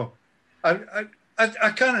 You know, I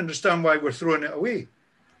can't understand why we're throwing it away.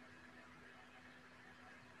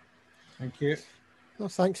 Thank you. Well,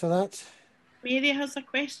 thanks for that. Mary has a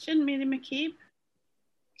question. Mary McCabe.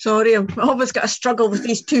 Sorry, I've always got a struggle with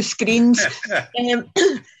these two screens.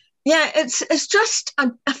 Yeah, it's just,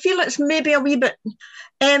 I feel it's maybe a wee bit,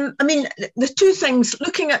 I mean, the two things,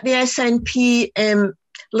 looking at the SNP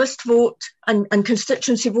list vote and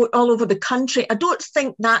constituency vote all over the country, I don't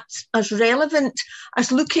think that's as relevant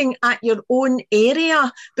as looking at your own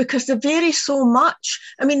area, because they vary so much.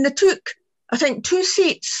 I mean, they took, I think, 2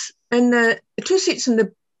 seats in the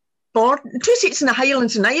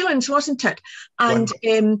Highlands and Islands, wasn't it? And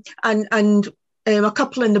a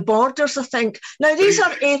couple in the borders, I think. Now, these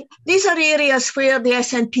are areas where the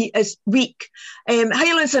SNP is weak.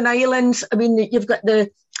 Highlands and Islands, I mean, you've got the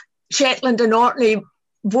Shetland and Orkney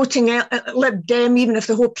voting Lib Dem. Even if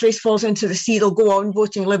the whole place falls into the sea, they'll go on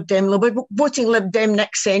voting Lib Dem. They'll be voting Lib Dem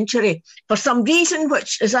next century for some reason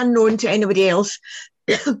which is unknown to anybody else.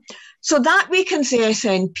 So that weakens the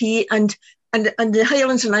SNP, and the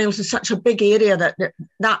Highlands and Islands is such a big area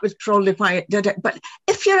that was probably why it did it. But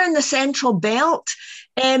if you're in the Central Belt,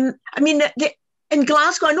 I mean, in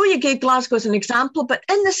Glasgow, I know you gave Glasgow as an example, but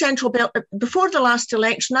in the Central Belt, before the last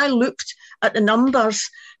election, I looked at the numbers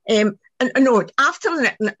No, after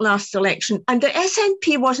the last election, and the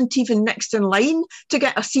SNP wasn't even next in line to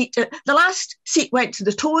get a seat. The last seat went to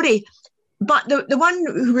the Tory, but the one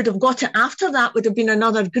who would have got it after that would have been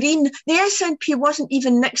another Green. The SNP wasn't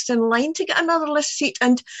even next in line to get another list seat,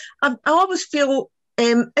 and I always feel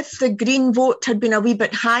if the Green vote had been a wee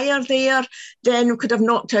bit higher there, then we could have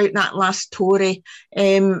knocked out that last Tory,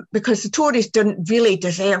 because the Tories didn't really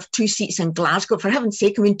deserve 2 seats in Glasgow, for heaven's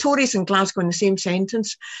sake. I mean, Tories and Glasgow in the same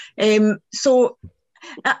sentence. So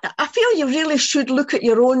I feel you really should look at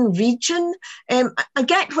your own region. I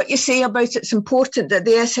get what you say about it's important that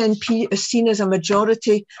the SNP is seen as a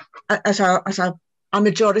majority, as a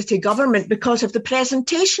majority government because of the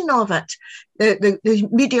presentation of it. The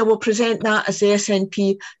media will present that as the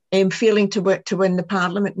SNP failing to win the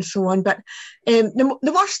Parliament and so on. But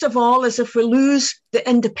the worst of all is if we lose the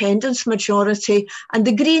independence majority and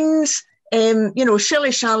the Greens,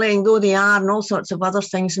 shilly-shallying though they are and all sorts of other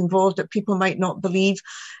things involved that people might not believe.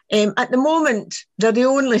 At the moment, they're the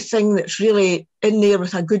only thing that's really in there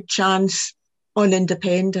with a good chance on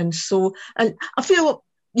independence. So, and I feel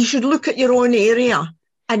you should look at your own area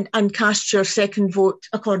and cast your second vote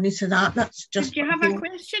according to that. That's just. Did you have a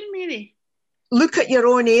question, Mary? Look at your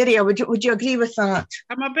own area. Would you agree with that?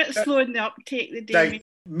 I'm a bit slow in the uptake the day.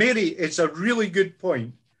 Mary, it's a really good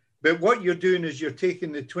point. But what you're doing is you're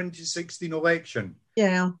taking the 2016 election,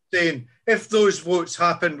 saying if those votes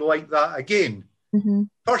happened like that again,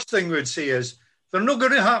 first thing we'd say is they're not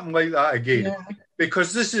going to happen like that again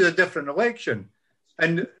because this is a different election.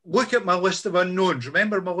 And look at my list of unknowns.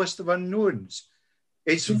 Remember my list of unknowns?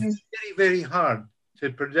 It's very, very hard to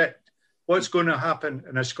predict what's going to happen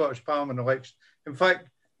in a Scottish Parliament election. In fact,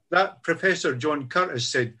 that Professor John Curtis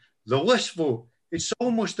said, the list vote, it's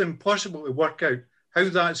almost impossible to work out how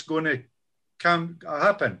that's going to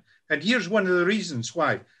happen. And here's one of the reasons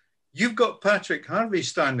why. You've got Patrick Harvie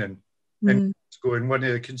standing in one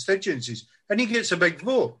of the constituencies, and he gets a big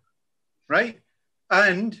vote, right?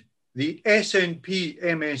 And the SNP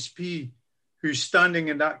MSP who's standing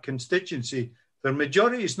in that constituency, their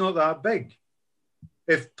majority is not that big.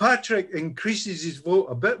 If Patrick increases his vote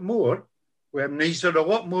a bit more, well, he's had a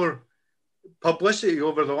lot more publicity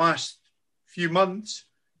over the last few months,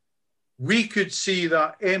 we could see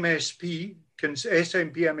that SNP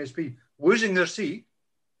MSP losing their seat.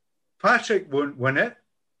 Patrick won't win it.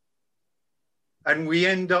 And we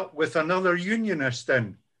end up with another unionist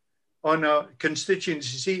on a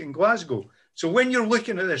constituency seat in Glasgow. So when you're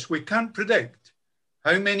looking at this, we can't predict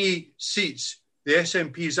how many seats the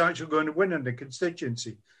SNP is actually going to win in the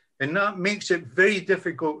constituency. And that makes it very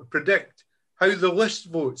difficult to predict how the list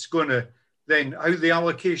vote's going to then, how the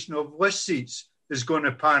allocation of list seats is going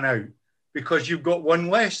to pan out, because you've got one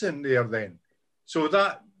less in there then. So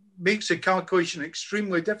that makes the calculation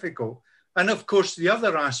extremely difficult. And of course, the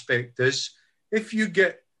other aspect is if you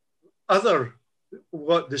get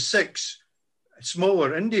the 6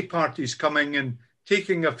 smaller indie parties coming in,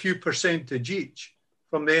 taking a few percentage each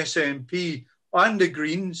from the SNP and the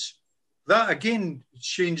Greens, that again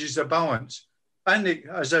changes the balance. And it,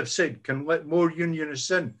 as I've said, can let more unionists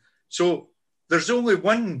in. So there's only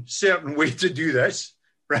one certain way to do this,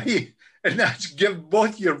 right? And that's give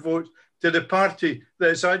both your votes to the party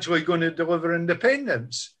that's actually going to deliver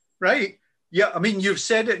independence, right? Yeah, I mean, you've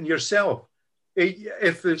said it in yourself.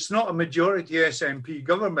 If it's not a majority SNP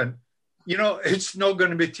government, it's not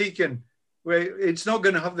going to be taken. It's not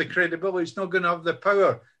going to have the credibility. It's not going to have the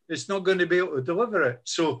power. It's not going to be able to deliver it.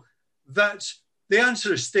 So that's the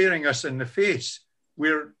answer is staring us in the face.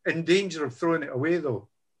 We're in danger of throwing it away, though.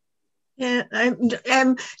 Yeah,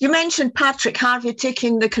 you mentioned Patrick Harvie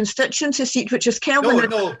taking the constituency seat, which is Kelvin.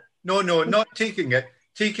 No, not taking it.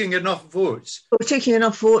 Taking enough votes. Oh, taking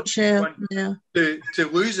enough votes, yeah. To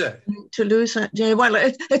lose it. To lose it, yeah. Well,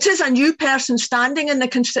 it is a new person standing in the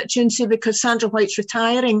constituency because Sandra White's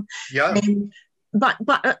retiring. Yeah. But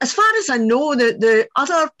as far as I know, the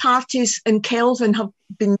other parties in Kelvin have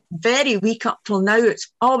been very weak up till now.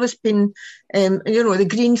 It's always been, the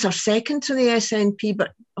Greens are second to the SNP.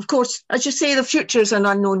 But of course, as you say, the future is an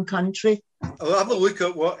unknown country. I'll have a look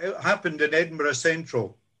at what happened in Edinburgh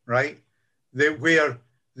Central, right? Where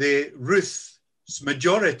the Ruth's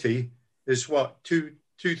majority is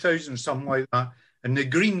 2,000, something like that. And the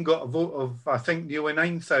Green got a vote of, I think, nearly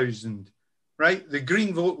 9,000. Right? The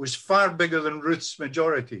Green vote was far bigger than Ruth's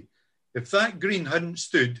majority. If that Green hadn't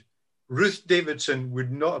stood, Ruth Davidson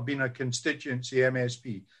would not have been a constituency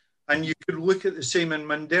MSP. And you could look at the same in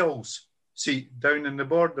Mandell's seat down in the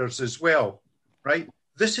Borders as well, right?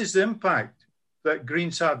 This is the impact that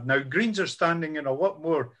Greens had. Now, Greens are standing in a lot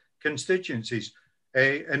more constituencies.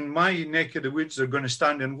 In my neck of the woods, they're going to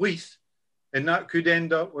stand in Leith, and that could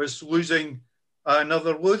end up with losing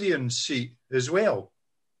another Lothian seat as well,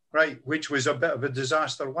 right, which was a bit of a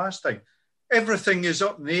disaster last time. Everything is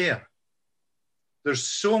up in the air. There's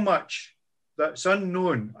so much that's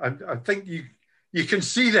unknown. I think you can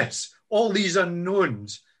see this, all these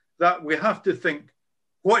unknowns, that we have to think,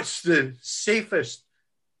 what's the safest,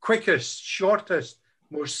 quickest, shortest,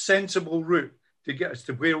 most sensible route to get us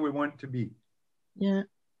to where we want to be? Yeah.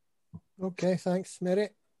 Okay, thanks, Mary.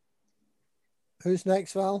 Who's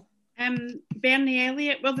next, Val? Bernie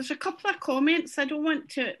Elliott. Well, there's a couple of comments. I don't want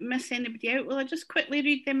to miss anybody out. Will I just quickly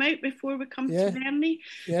read them out before we come to Bernie?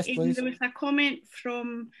 Yes, please. There was a comment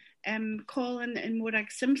from Colin and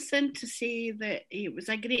Morag Simpson to say that it was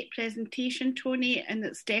a great presentation, Tony, and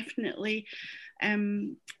it's definitely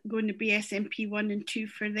going to be SNP 1 and 2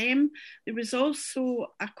 for them. There was also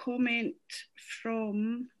a comment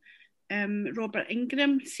from Robert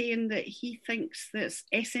Ingram saying that he thinks that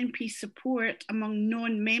SNP support among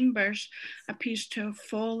non-members appears to have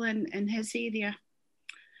fallen in his area.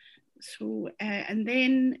 So, and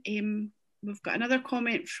then we've got another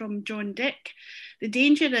comment from John Dick. The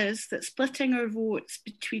danger is that splitting our votes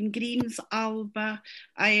between Greens, Alba,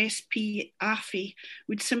 ISP, AFI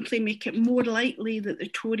would simply make it more likely that the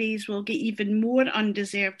Tories will get even more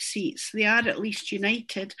undeserved seats. They are at least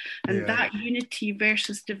united, and that unity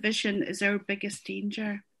versus division is our biggest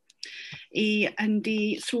danger.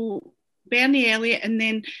 So Bernie Elliott and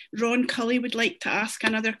then Ron Cully would like to ask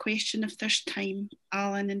another question if there's time,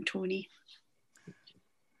 Alan and Tony.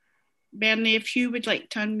 Bernie, if you would like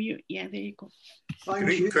to unmute. Yeah, there you go.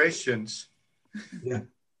 Great questions. Yeah.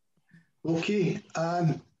 Okay.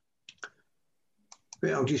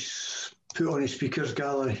 Wait, I'll just put on the speakers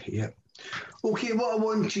gallery. Yeah. Okay, what I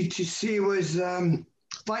wanted to say was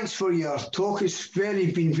thanks for your talk. It's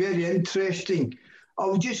been very interesting. I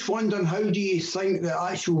was just wondering, how do you think the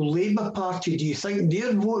actual Labour Party, do you think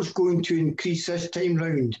their vote's going to increase this time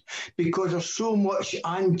round? Because there's so much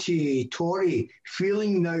anti-Tory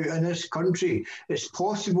feeling now in this country, it's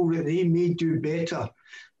possible that they may do better.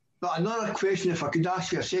 But another question, if I could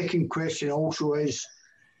ask you a second question also, is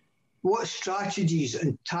what strategies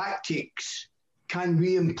and tactics can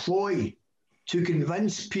we employ to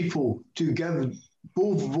convince people to give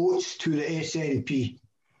both votes to the SNP?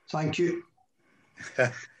 Thank you.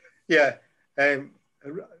 Yeah,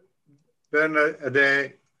 Bernard,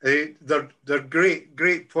 they're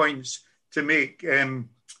great points to make.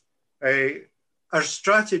 Our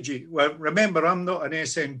strategy, well, remember, I'm not an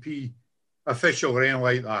SNP official or anything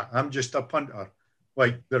like that. I'm just a punter,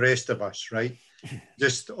 like the rest of us, right?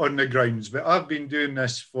 Just on the grounds. But I've been doing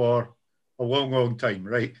this for a long time,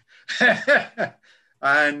 right?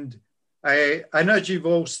 And as you've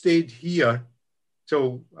all stayed here,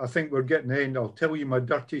 so I think we're getting the end. I'll tell you my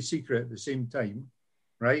dirty secret at the same time,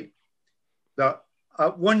 right? That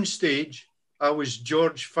at one stage, I was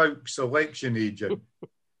George Fowkes' election agent.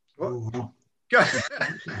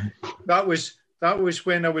 That was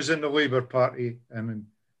when I was in the Labour Party, and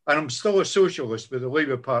I'm still a socialist, but the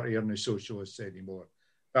Labour Party aren't the socialists anymore.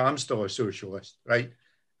 But I'm still a socialist, right?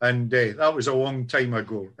 And that was a long time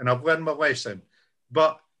ago, and I've learned my lesson.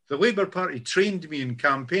 But the Labour Party trained me in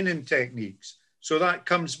campaigning techniques. So that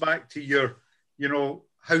comes back to your,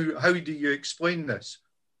 how do you explain this?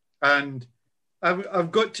 And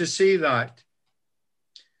I've got to say that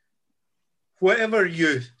whatever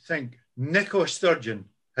you think, Nicola Sturgeon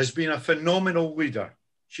has been a phenomenal leader.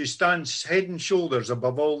 She stands head and shoulders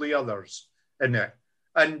above all the others in it.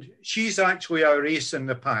 And she's actually our ace in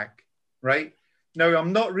the pack, right? Now,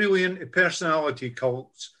 I'm not really into personality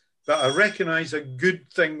cults, but I recognise a good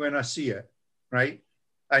thing when I see it, right?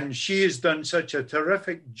 And she has done such a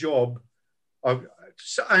terrific job of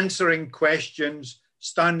answering questions,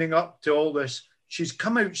 standing up to all this. She's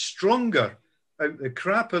come out stronger out the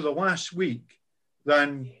crap of the last week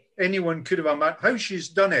than anyone could have imagined. How she's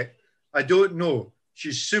done it, I don't know.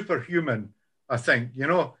 She's superhuman, I think,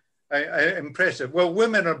 impressive. Well,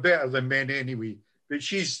 women are better than men anyway, but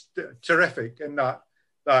she's terrific in that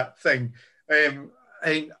thing. And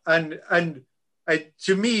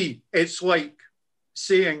to me, it's like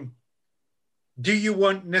saying, do you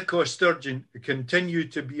want Nicola Sturgeon to continue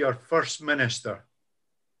to be our First Minister?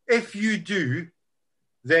 If you do,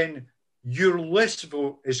 then your list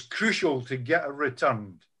vote is crucial to get her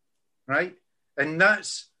returned, right? And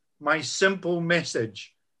that's my simple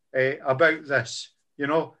message about this,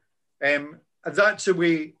 That's the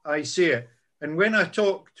way I say it. And when I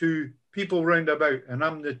talk to people round about, and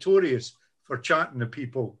I'm notorious for chatting to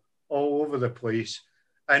people all over the place,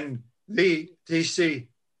 and they say,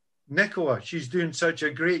 Nicola, she's doing such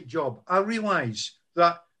a great job. I realise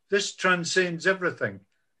that this transcends everything.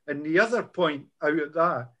 And the other point out of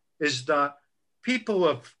that is that people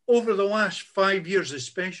have, over the last 5 years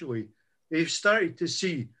especially, they've started to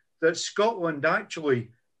see that Scotland actually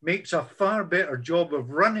makes a far better job of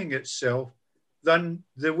running itself than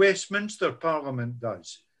the Westminster Parliament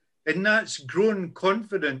does. And that's grown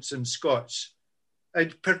confidence in Scots,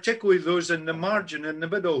 and particularly those in the margin, in the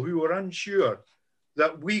middle, who were unsure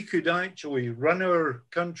that we could actually run our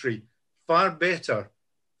country far better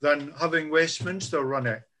than having Westminster run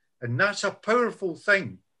it. And that's a powerful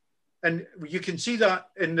thing. And you can see that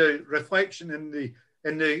in the reflection in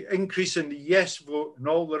the increase in the yes vote and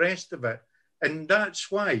all the rest of it. And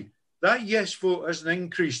that's why that yes vote hasn't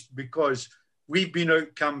increased because we've been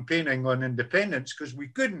out campaigning on independence, because we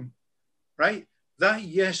couldn't, right? That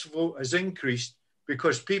yes vote has increased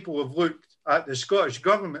because people have looked at the Scottish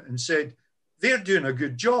government and said, they're doing a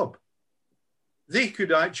good job. They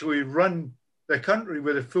could actually run the country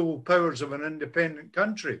with the full powers of an independent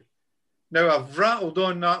country. Now, I've rattled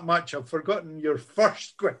on that much. I've forgotten your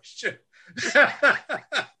first question.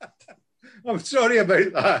 I'm sorry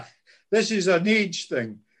about that. This is an age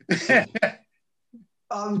thing.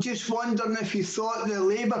 I'm just wondering if you thought the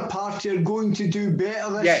Labour Party are going to do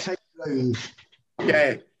better this time round.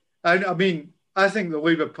 Yeah. And I mean, I think the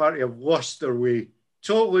Labour Party have lost their way,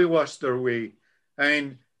 totally lost their way.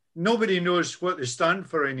 And nobody knows what they stand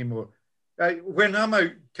for anymore. When I'm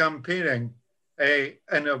out campaigning, and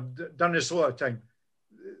I've done this a lot of time,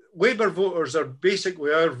 Labour voters are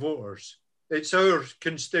basically our voters. It's our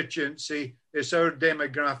constituency. It's our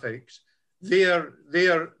demographics. They're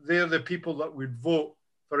the people that would vote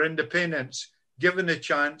for independence, given a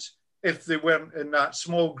chance, if they weren't in that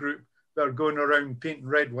small group that are going around painting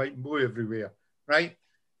red, white, and blue everywhere, right?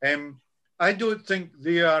 I don't think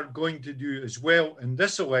they are going to do as well in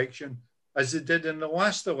this election as they did in the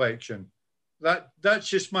last election. That's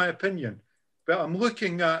just my opinion. But I'm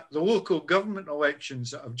looking at the local government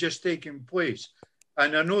elections that have just taken place.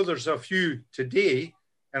 And I know there's a few today,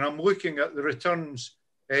 and I'm looking at the returns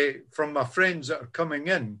from my friends that are coming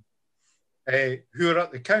in, who are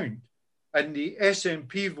at the count. And the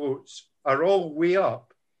SNP votes are all way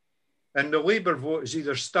up. And the Labour vote is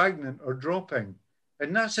either stagnant or dropping.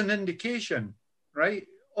 And that's an indication, right?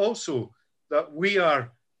 Also, that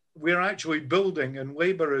we're actually building and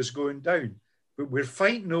Labour is going down. But we're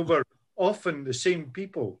fighting over often the same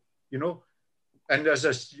people, you know. And as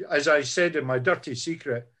I said in my dirty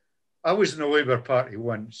secret, I was in the Labour Party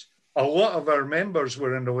once. A lot of our members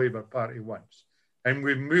were in the Labour Party once. And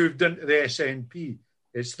we moved into the SNP.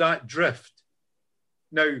 It's that drift.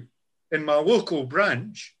 Now, in my local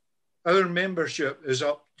branch, our membership is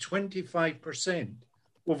up 25%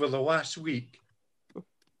 over the last week.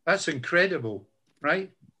 That's incredible,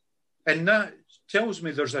 right? And that tells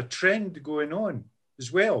me there's a trend going on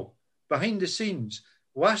as well, behind the scenes.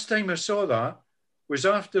 Last time I saw that was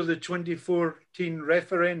after the 2014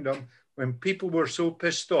 referendum, when people were so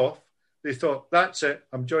pissed off, they thought, that's it,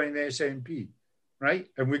 I'm joining the SNP, right?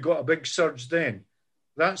 And we got a big surge then.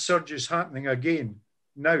 That surge is happening again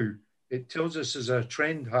now. It tells us there's a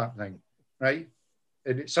trend happening, right?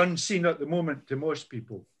 And it's unseen at the moment to most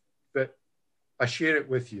people, but I share it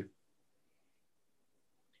with you.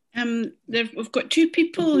 We've got two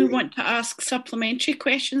people who want to ask supplementary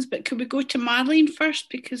questions, but could we go to Marlene first,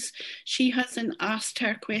 because she hasn't asked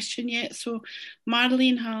her question yet? So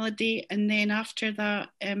Marlene Halliday, and then after that,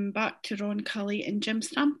 back to Ron Cully and Jim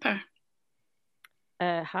Stamper.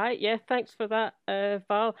 Hi, yeah, thanks for that,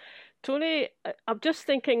 Val. Tony, I'm just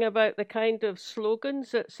thinking about the kind of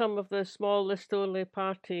slogans that some of the small list-only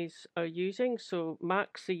parties are using. So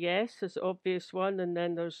Max a Yes is the obvious one, and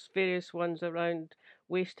then there's various ones around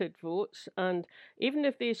wasted votes. And even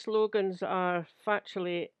if these slogans are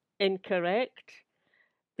factually incorrect,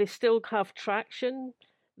 they still have traction.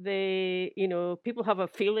 They, you know, people have a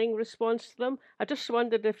feeling response to them. I just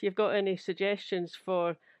wondered if you've got any suggestions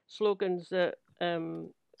for slogans that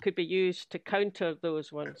could be used to counter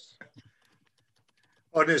those ones.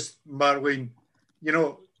 Honest, Marlene, you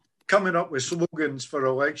know, coming up with slogans for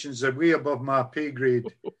elections are way above my pay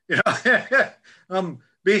grade. You know, I'm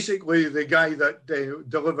basically the guy that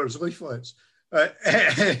delivers leaflets.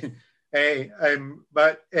 To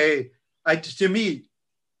me,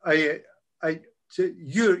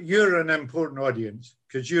 you're an important audience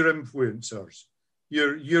because you're influencers.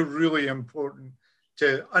 You're really important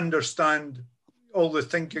to understand all the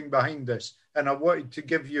thinking behind this. And I wanted to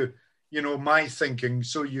give you, you know, my thinking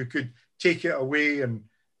so you could take it away and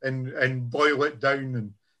boil it down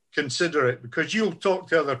and consider it, because you'll talk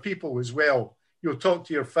to other people as well. You'll talk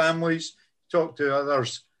to your families, talk to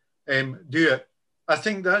others, do it. I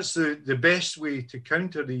think that's the best way to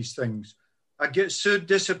counter these things. I get so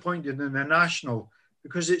disappointed in the National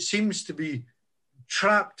because it seems to be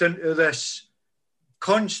trapped into this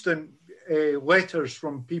constant letters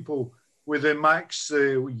from people with the max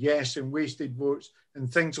yes and wasted votes and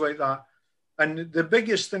things like that. And the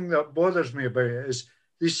biggest thing that bothers me about it is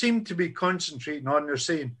they seem to be concentrating on, they're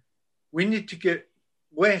saying, we need to get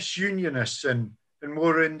less unionists and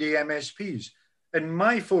more in the MSPs. And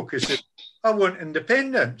my focus is, I want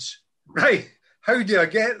independence, right? How do I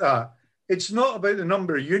get that? It's not about the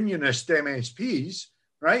number of unionist MSPs,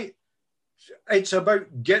 right? It's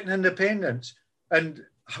about getting independence. And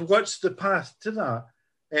what's the path to that?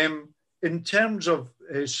 In terms of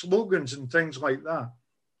slogans and things like that,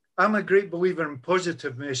 I'm a great believer in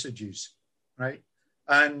positive messages, right?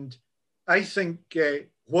 And I think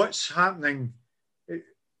what's happening,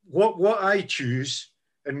 what I choose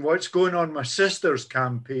and what's going on my sister's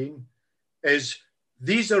campaign is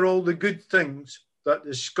these are all the good things that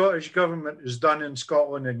the Scottish government has done in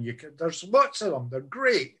Scotland, and there's lots of them, they're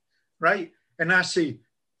great, right? And I say,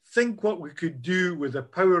 think what we could do with the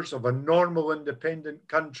powers of a normal independent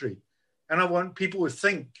country. And I want people to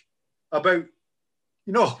think about,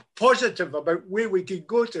 positive about where we could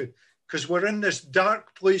go to, because we're in this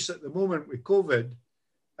dark place at the moment with COVID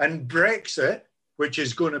and Brexit, which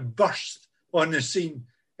is going to burst on the scene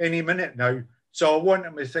any minute now. So I want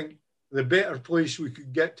them to think the better place we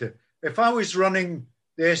could get to. If I was running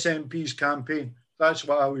the SNP's campaign, that's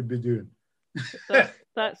what I would be doing.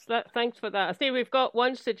 That's that. Thanks for that. I think we've got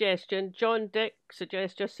one suggestion. John Dick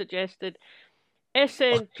just suggested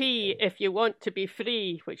SNP if you want to be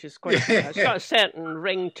free, which is quite it's got a certain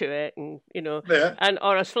ring to it, and and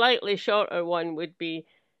or a slightly shorter one would be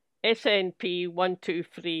SNP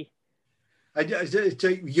 123.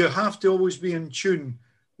 You have to always be in tune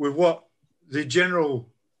with what the general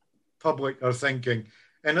public are thinking,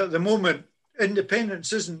 and at the moment,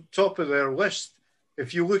 independence isn't top of their list.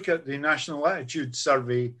 If you look at the National Attitude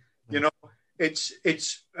Survey, it's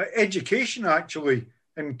education actually,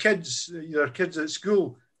 and their kids at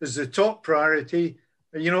school is the top priority,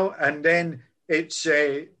 and then it's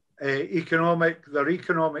their economic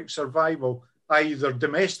survival, i.e. their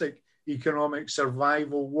domestic economic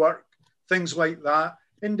survival, work, things like that.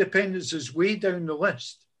 Independence is way down the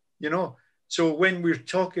list, So when we're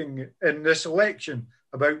talking in this election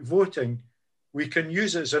about voting, we can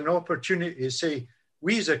use it as an opportunity to say,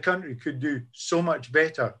 we as a country could do so much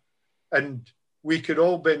better, and we could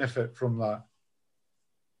all benefit from that.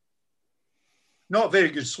 Not a very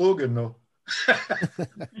good slogan, though.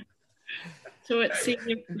 So it's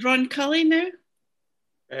Ron Cully now.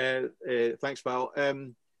 Thanks, Val.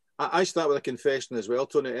 I start with a confession as well,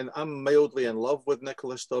 Tony, and I'm mildly in love with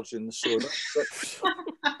Nicola Sturgeon, so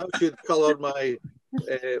that should colour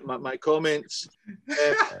my comments.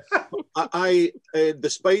 I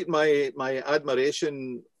despite my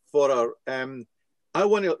admiration for her,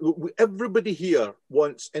 everybody here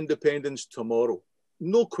wants independence tomorrow.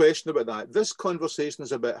 No question about that. This conversation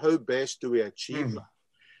is about how best do we achieve that.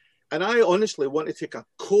 And I honestly want to take a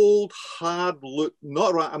cold, hard look.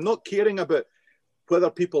 I'm not caring about whether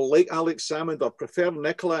people like Alex Salmond or prefer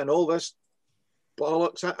Nicola and all this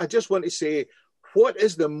bollocks. I just want to say, what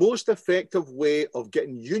is the most effective way of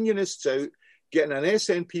getting unionists out, getting an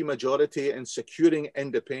SNP majority and securing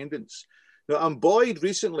independence? Now, I'm buoyed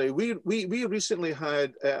recently. We recently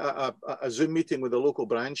had a Zoom meeting with the local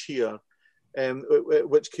branch here,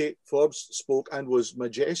 which Kate Forbes spoke and was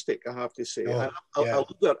majestic, I have to say.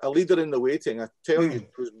 A leader in the waiting, I tell you,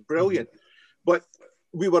 it was brilliant. But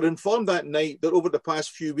we were informed that night that over the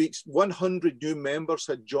past few weeks, 100 new members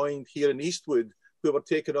had joined here in Eastwood who were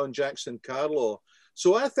taking on Jackson Carlaw.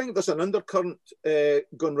 So I think there's an undercurrent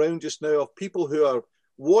going round just now of people who are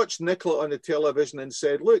watched Nicola on the television and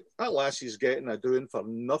said, look, that lassie's getting a doing for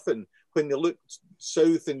nothing. When they look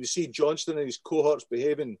south and you see Johnston and his cohorts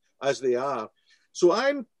behaving as they are. So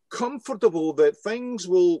I'm comfortable that things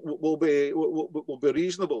will be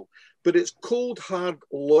reasonable, but it's cold, hard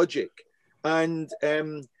logic. And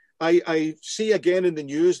I see again in the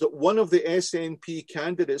news that one of the SNP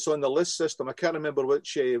candidates on the list system, I can't remember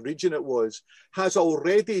which region it was, has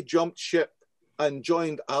already jumped ship and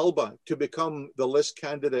joined Alba to become the list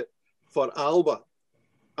candidate for Alba.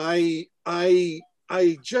 I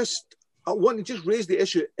want to just raise the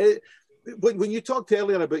issue. When you talked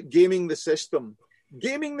earlier about gaming the system,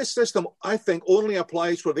 I think, only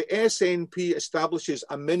applies where the SNP establishes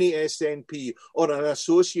a mini SNP or an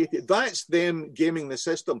associated. That's them gaming the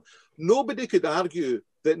system. Nobody could argue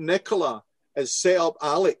that Nicola has set up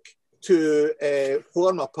Alec to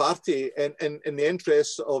form a party in the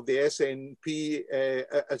interests of the SNP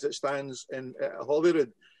as it stands in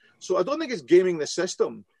Holyrood. So I don't think it's gaming the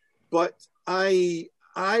system, but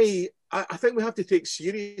I think we have to take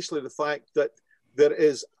seriously the fact that there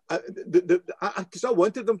is, because I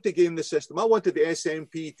wanted them to game the system. I wanted the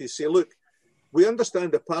SNP to say, look, we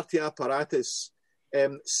understand the party apparatus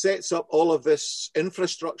sets up all of this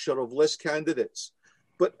infrastructure of list candidates,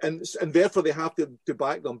 but and therefore they have to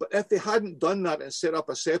back them. But if they hadn't done that and set up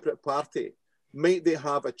a separate party, might they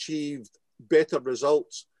have achieved better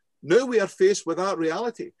results? Now we are faced with that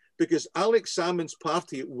reality, because Alex Salmond's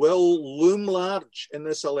party will loom large in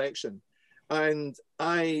this election. And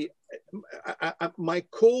my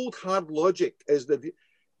cold, hard logic is that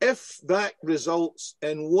if that results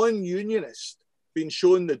in one unionist being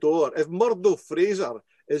shown the door, if Murdo Fraser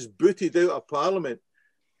is booted out of Parliament,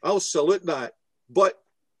 I'll salute that. But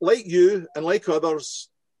like you and like others,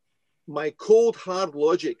 my cold, hard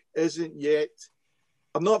logic isn't yet,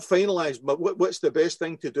 I'm not finalised, but what's the best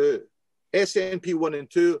thing to do? SNP 1 and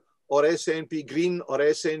 2, or SNP Green, or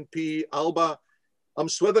SNP Alba? I'm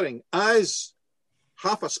swithering, as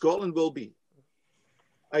half of Scotland will be.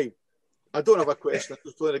 I don't have a question. I'm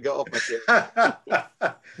just trying to get off my chest.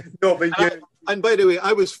 No, but and by the way,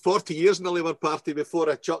 I was 40 years in the Labour Party before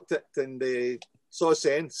I chucked it and saw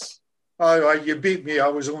sense. Oh, you beat me. I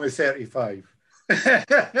was only 35.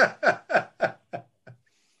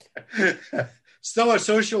 Still a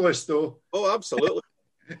socialist, though. Oh, absolutely.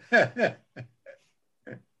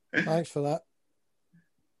 Thanks for that.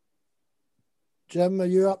 Jim, are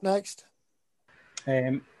you up next?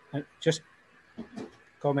 Just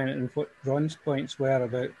commenting on what Ron's points were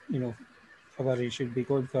about, whether he should be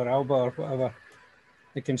going for Alba or whatever.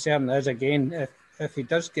 The concern is, again, if he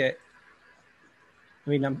does get,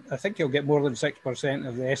 I think he'll get more than 6%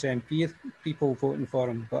 of the SNP people voting for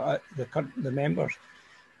him, but the members.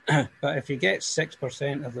 But if he gets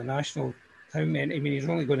 6% of the national, how many? He's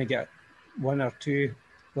only going to get 1 or 2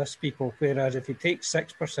 list people, whereas if he takes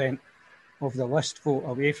 6% of the list vote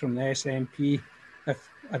away from the SNP, if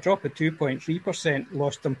a drop of 2.3%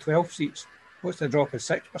 lost them 12 seats, what's the drop of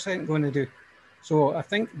 6% going to do? So I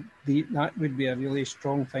think that would be a really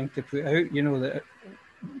strong thing to put out, that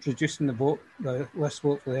reducing the list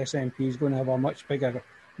vote for the SNP is going to have a much bigger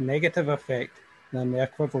negative effect than the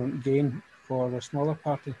equivalent gain for the smaller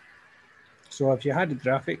party. So if you had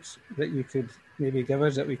graphics that you could maybe give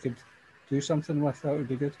us that we could do something with, that would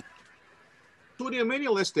be good. Tony, how many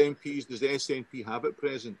list MPs does the SNP have at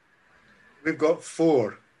present? We've got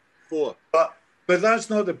 4. 4. But that's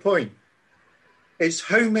not the point. It's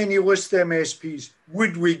how many list MSPs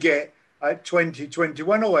would we get at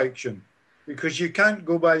 2021 election? Because you can't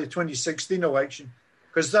go by the 2016 election,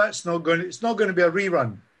 because it's not going to be a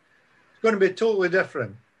rerun. It's going to be totally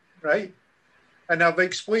different, right? And I've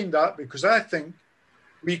explained that because I think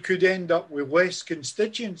we could end up with less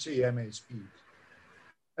constituency MSPs.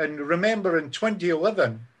 And remember, in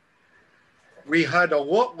 2011, we had a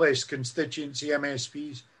lot less constituency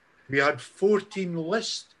MSPs. We had 14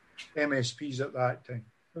 list MSPs at that time.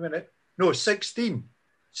 16.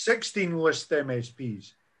 16 list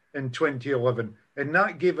MSPs in 2011. And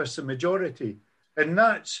that gave us the majority. And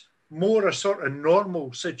that's more a sort of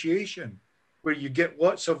normal situation where you get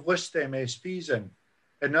lots of list MSPs in.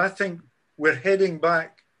 And I think we're heading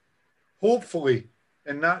back, hopefully,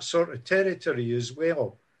 in that sort of territory as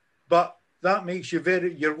well. But that makes your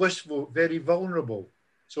list vote very vulnerable.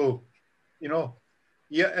 So,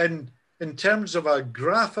 and in terms of a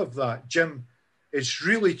graph of that, Jim, it's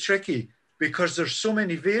really tricky because there's so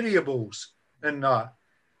many variables in that.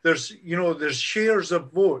 There's shares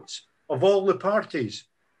of votes of all the parties,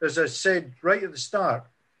 as I said right at the start,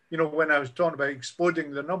 when I was talking about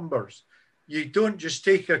exploding the numbers. You don't just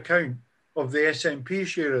take account of the SNP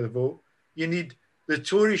share of the vote. You need the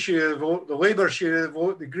Tory share of the vote, the Labour share of the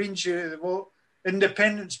vote, the Green share of the vote,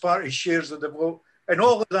 Independence Party shares of the vote, and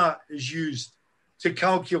all of that is used to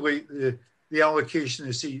calculate the allocation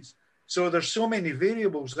of seats. So there's so many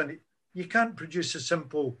variables in it, you can't produce a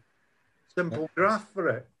simple graph for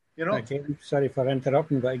it, Again, sorry for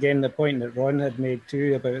interrupting, but again, the point that Ron had made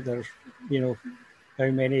too about there's, how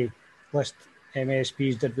many list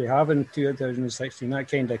MSPs did we have in 2016? That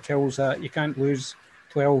kind of kills that. You can't lose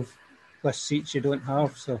 12 list seats you don't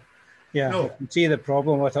have. So, no. I can see the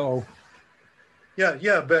problem with it all.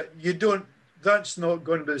 Yeah, but you don't. That's not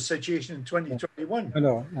going to be the situation in 2021. I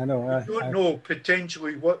know. You don't know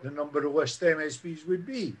potentially what the number of list MSPs would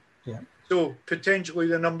be. Yeah. So potentially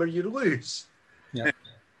the number you lose. Yeah.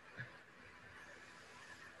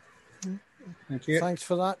 Thank you. Thanks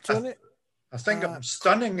for that, Tony. I think I'm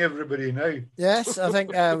stunning everybody now. Yes, I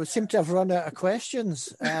think we seem to have run out of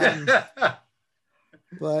questions. But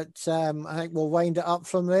I think we'll wind it up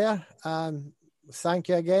from there. thank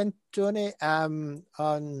you again, Tony. On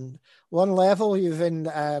one level, you've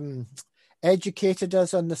educated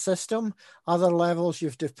us on the system. Other levels,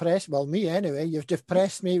 you've depressed, well, me anyway, you've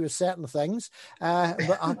depressed me with certain things,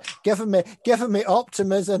 but given me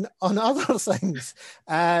optimism on other things.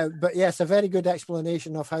 But yes, a very good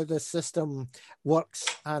explanation of how this system works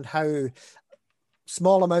and how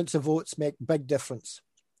small amounts of votes make big difference.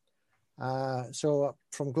 So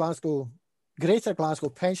from Glasgow, Greater Glasgow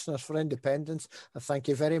Pensioners for Independence, I thank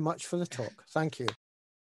you very much for the talk. Thank you.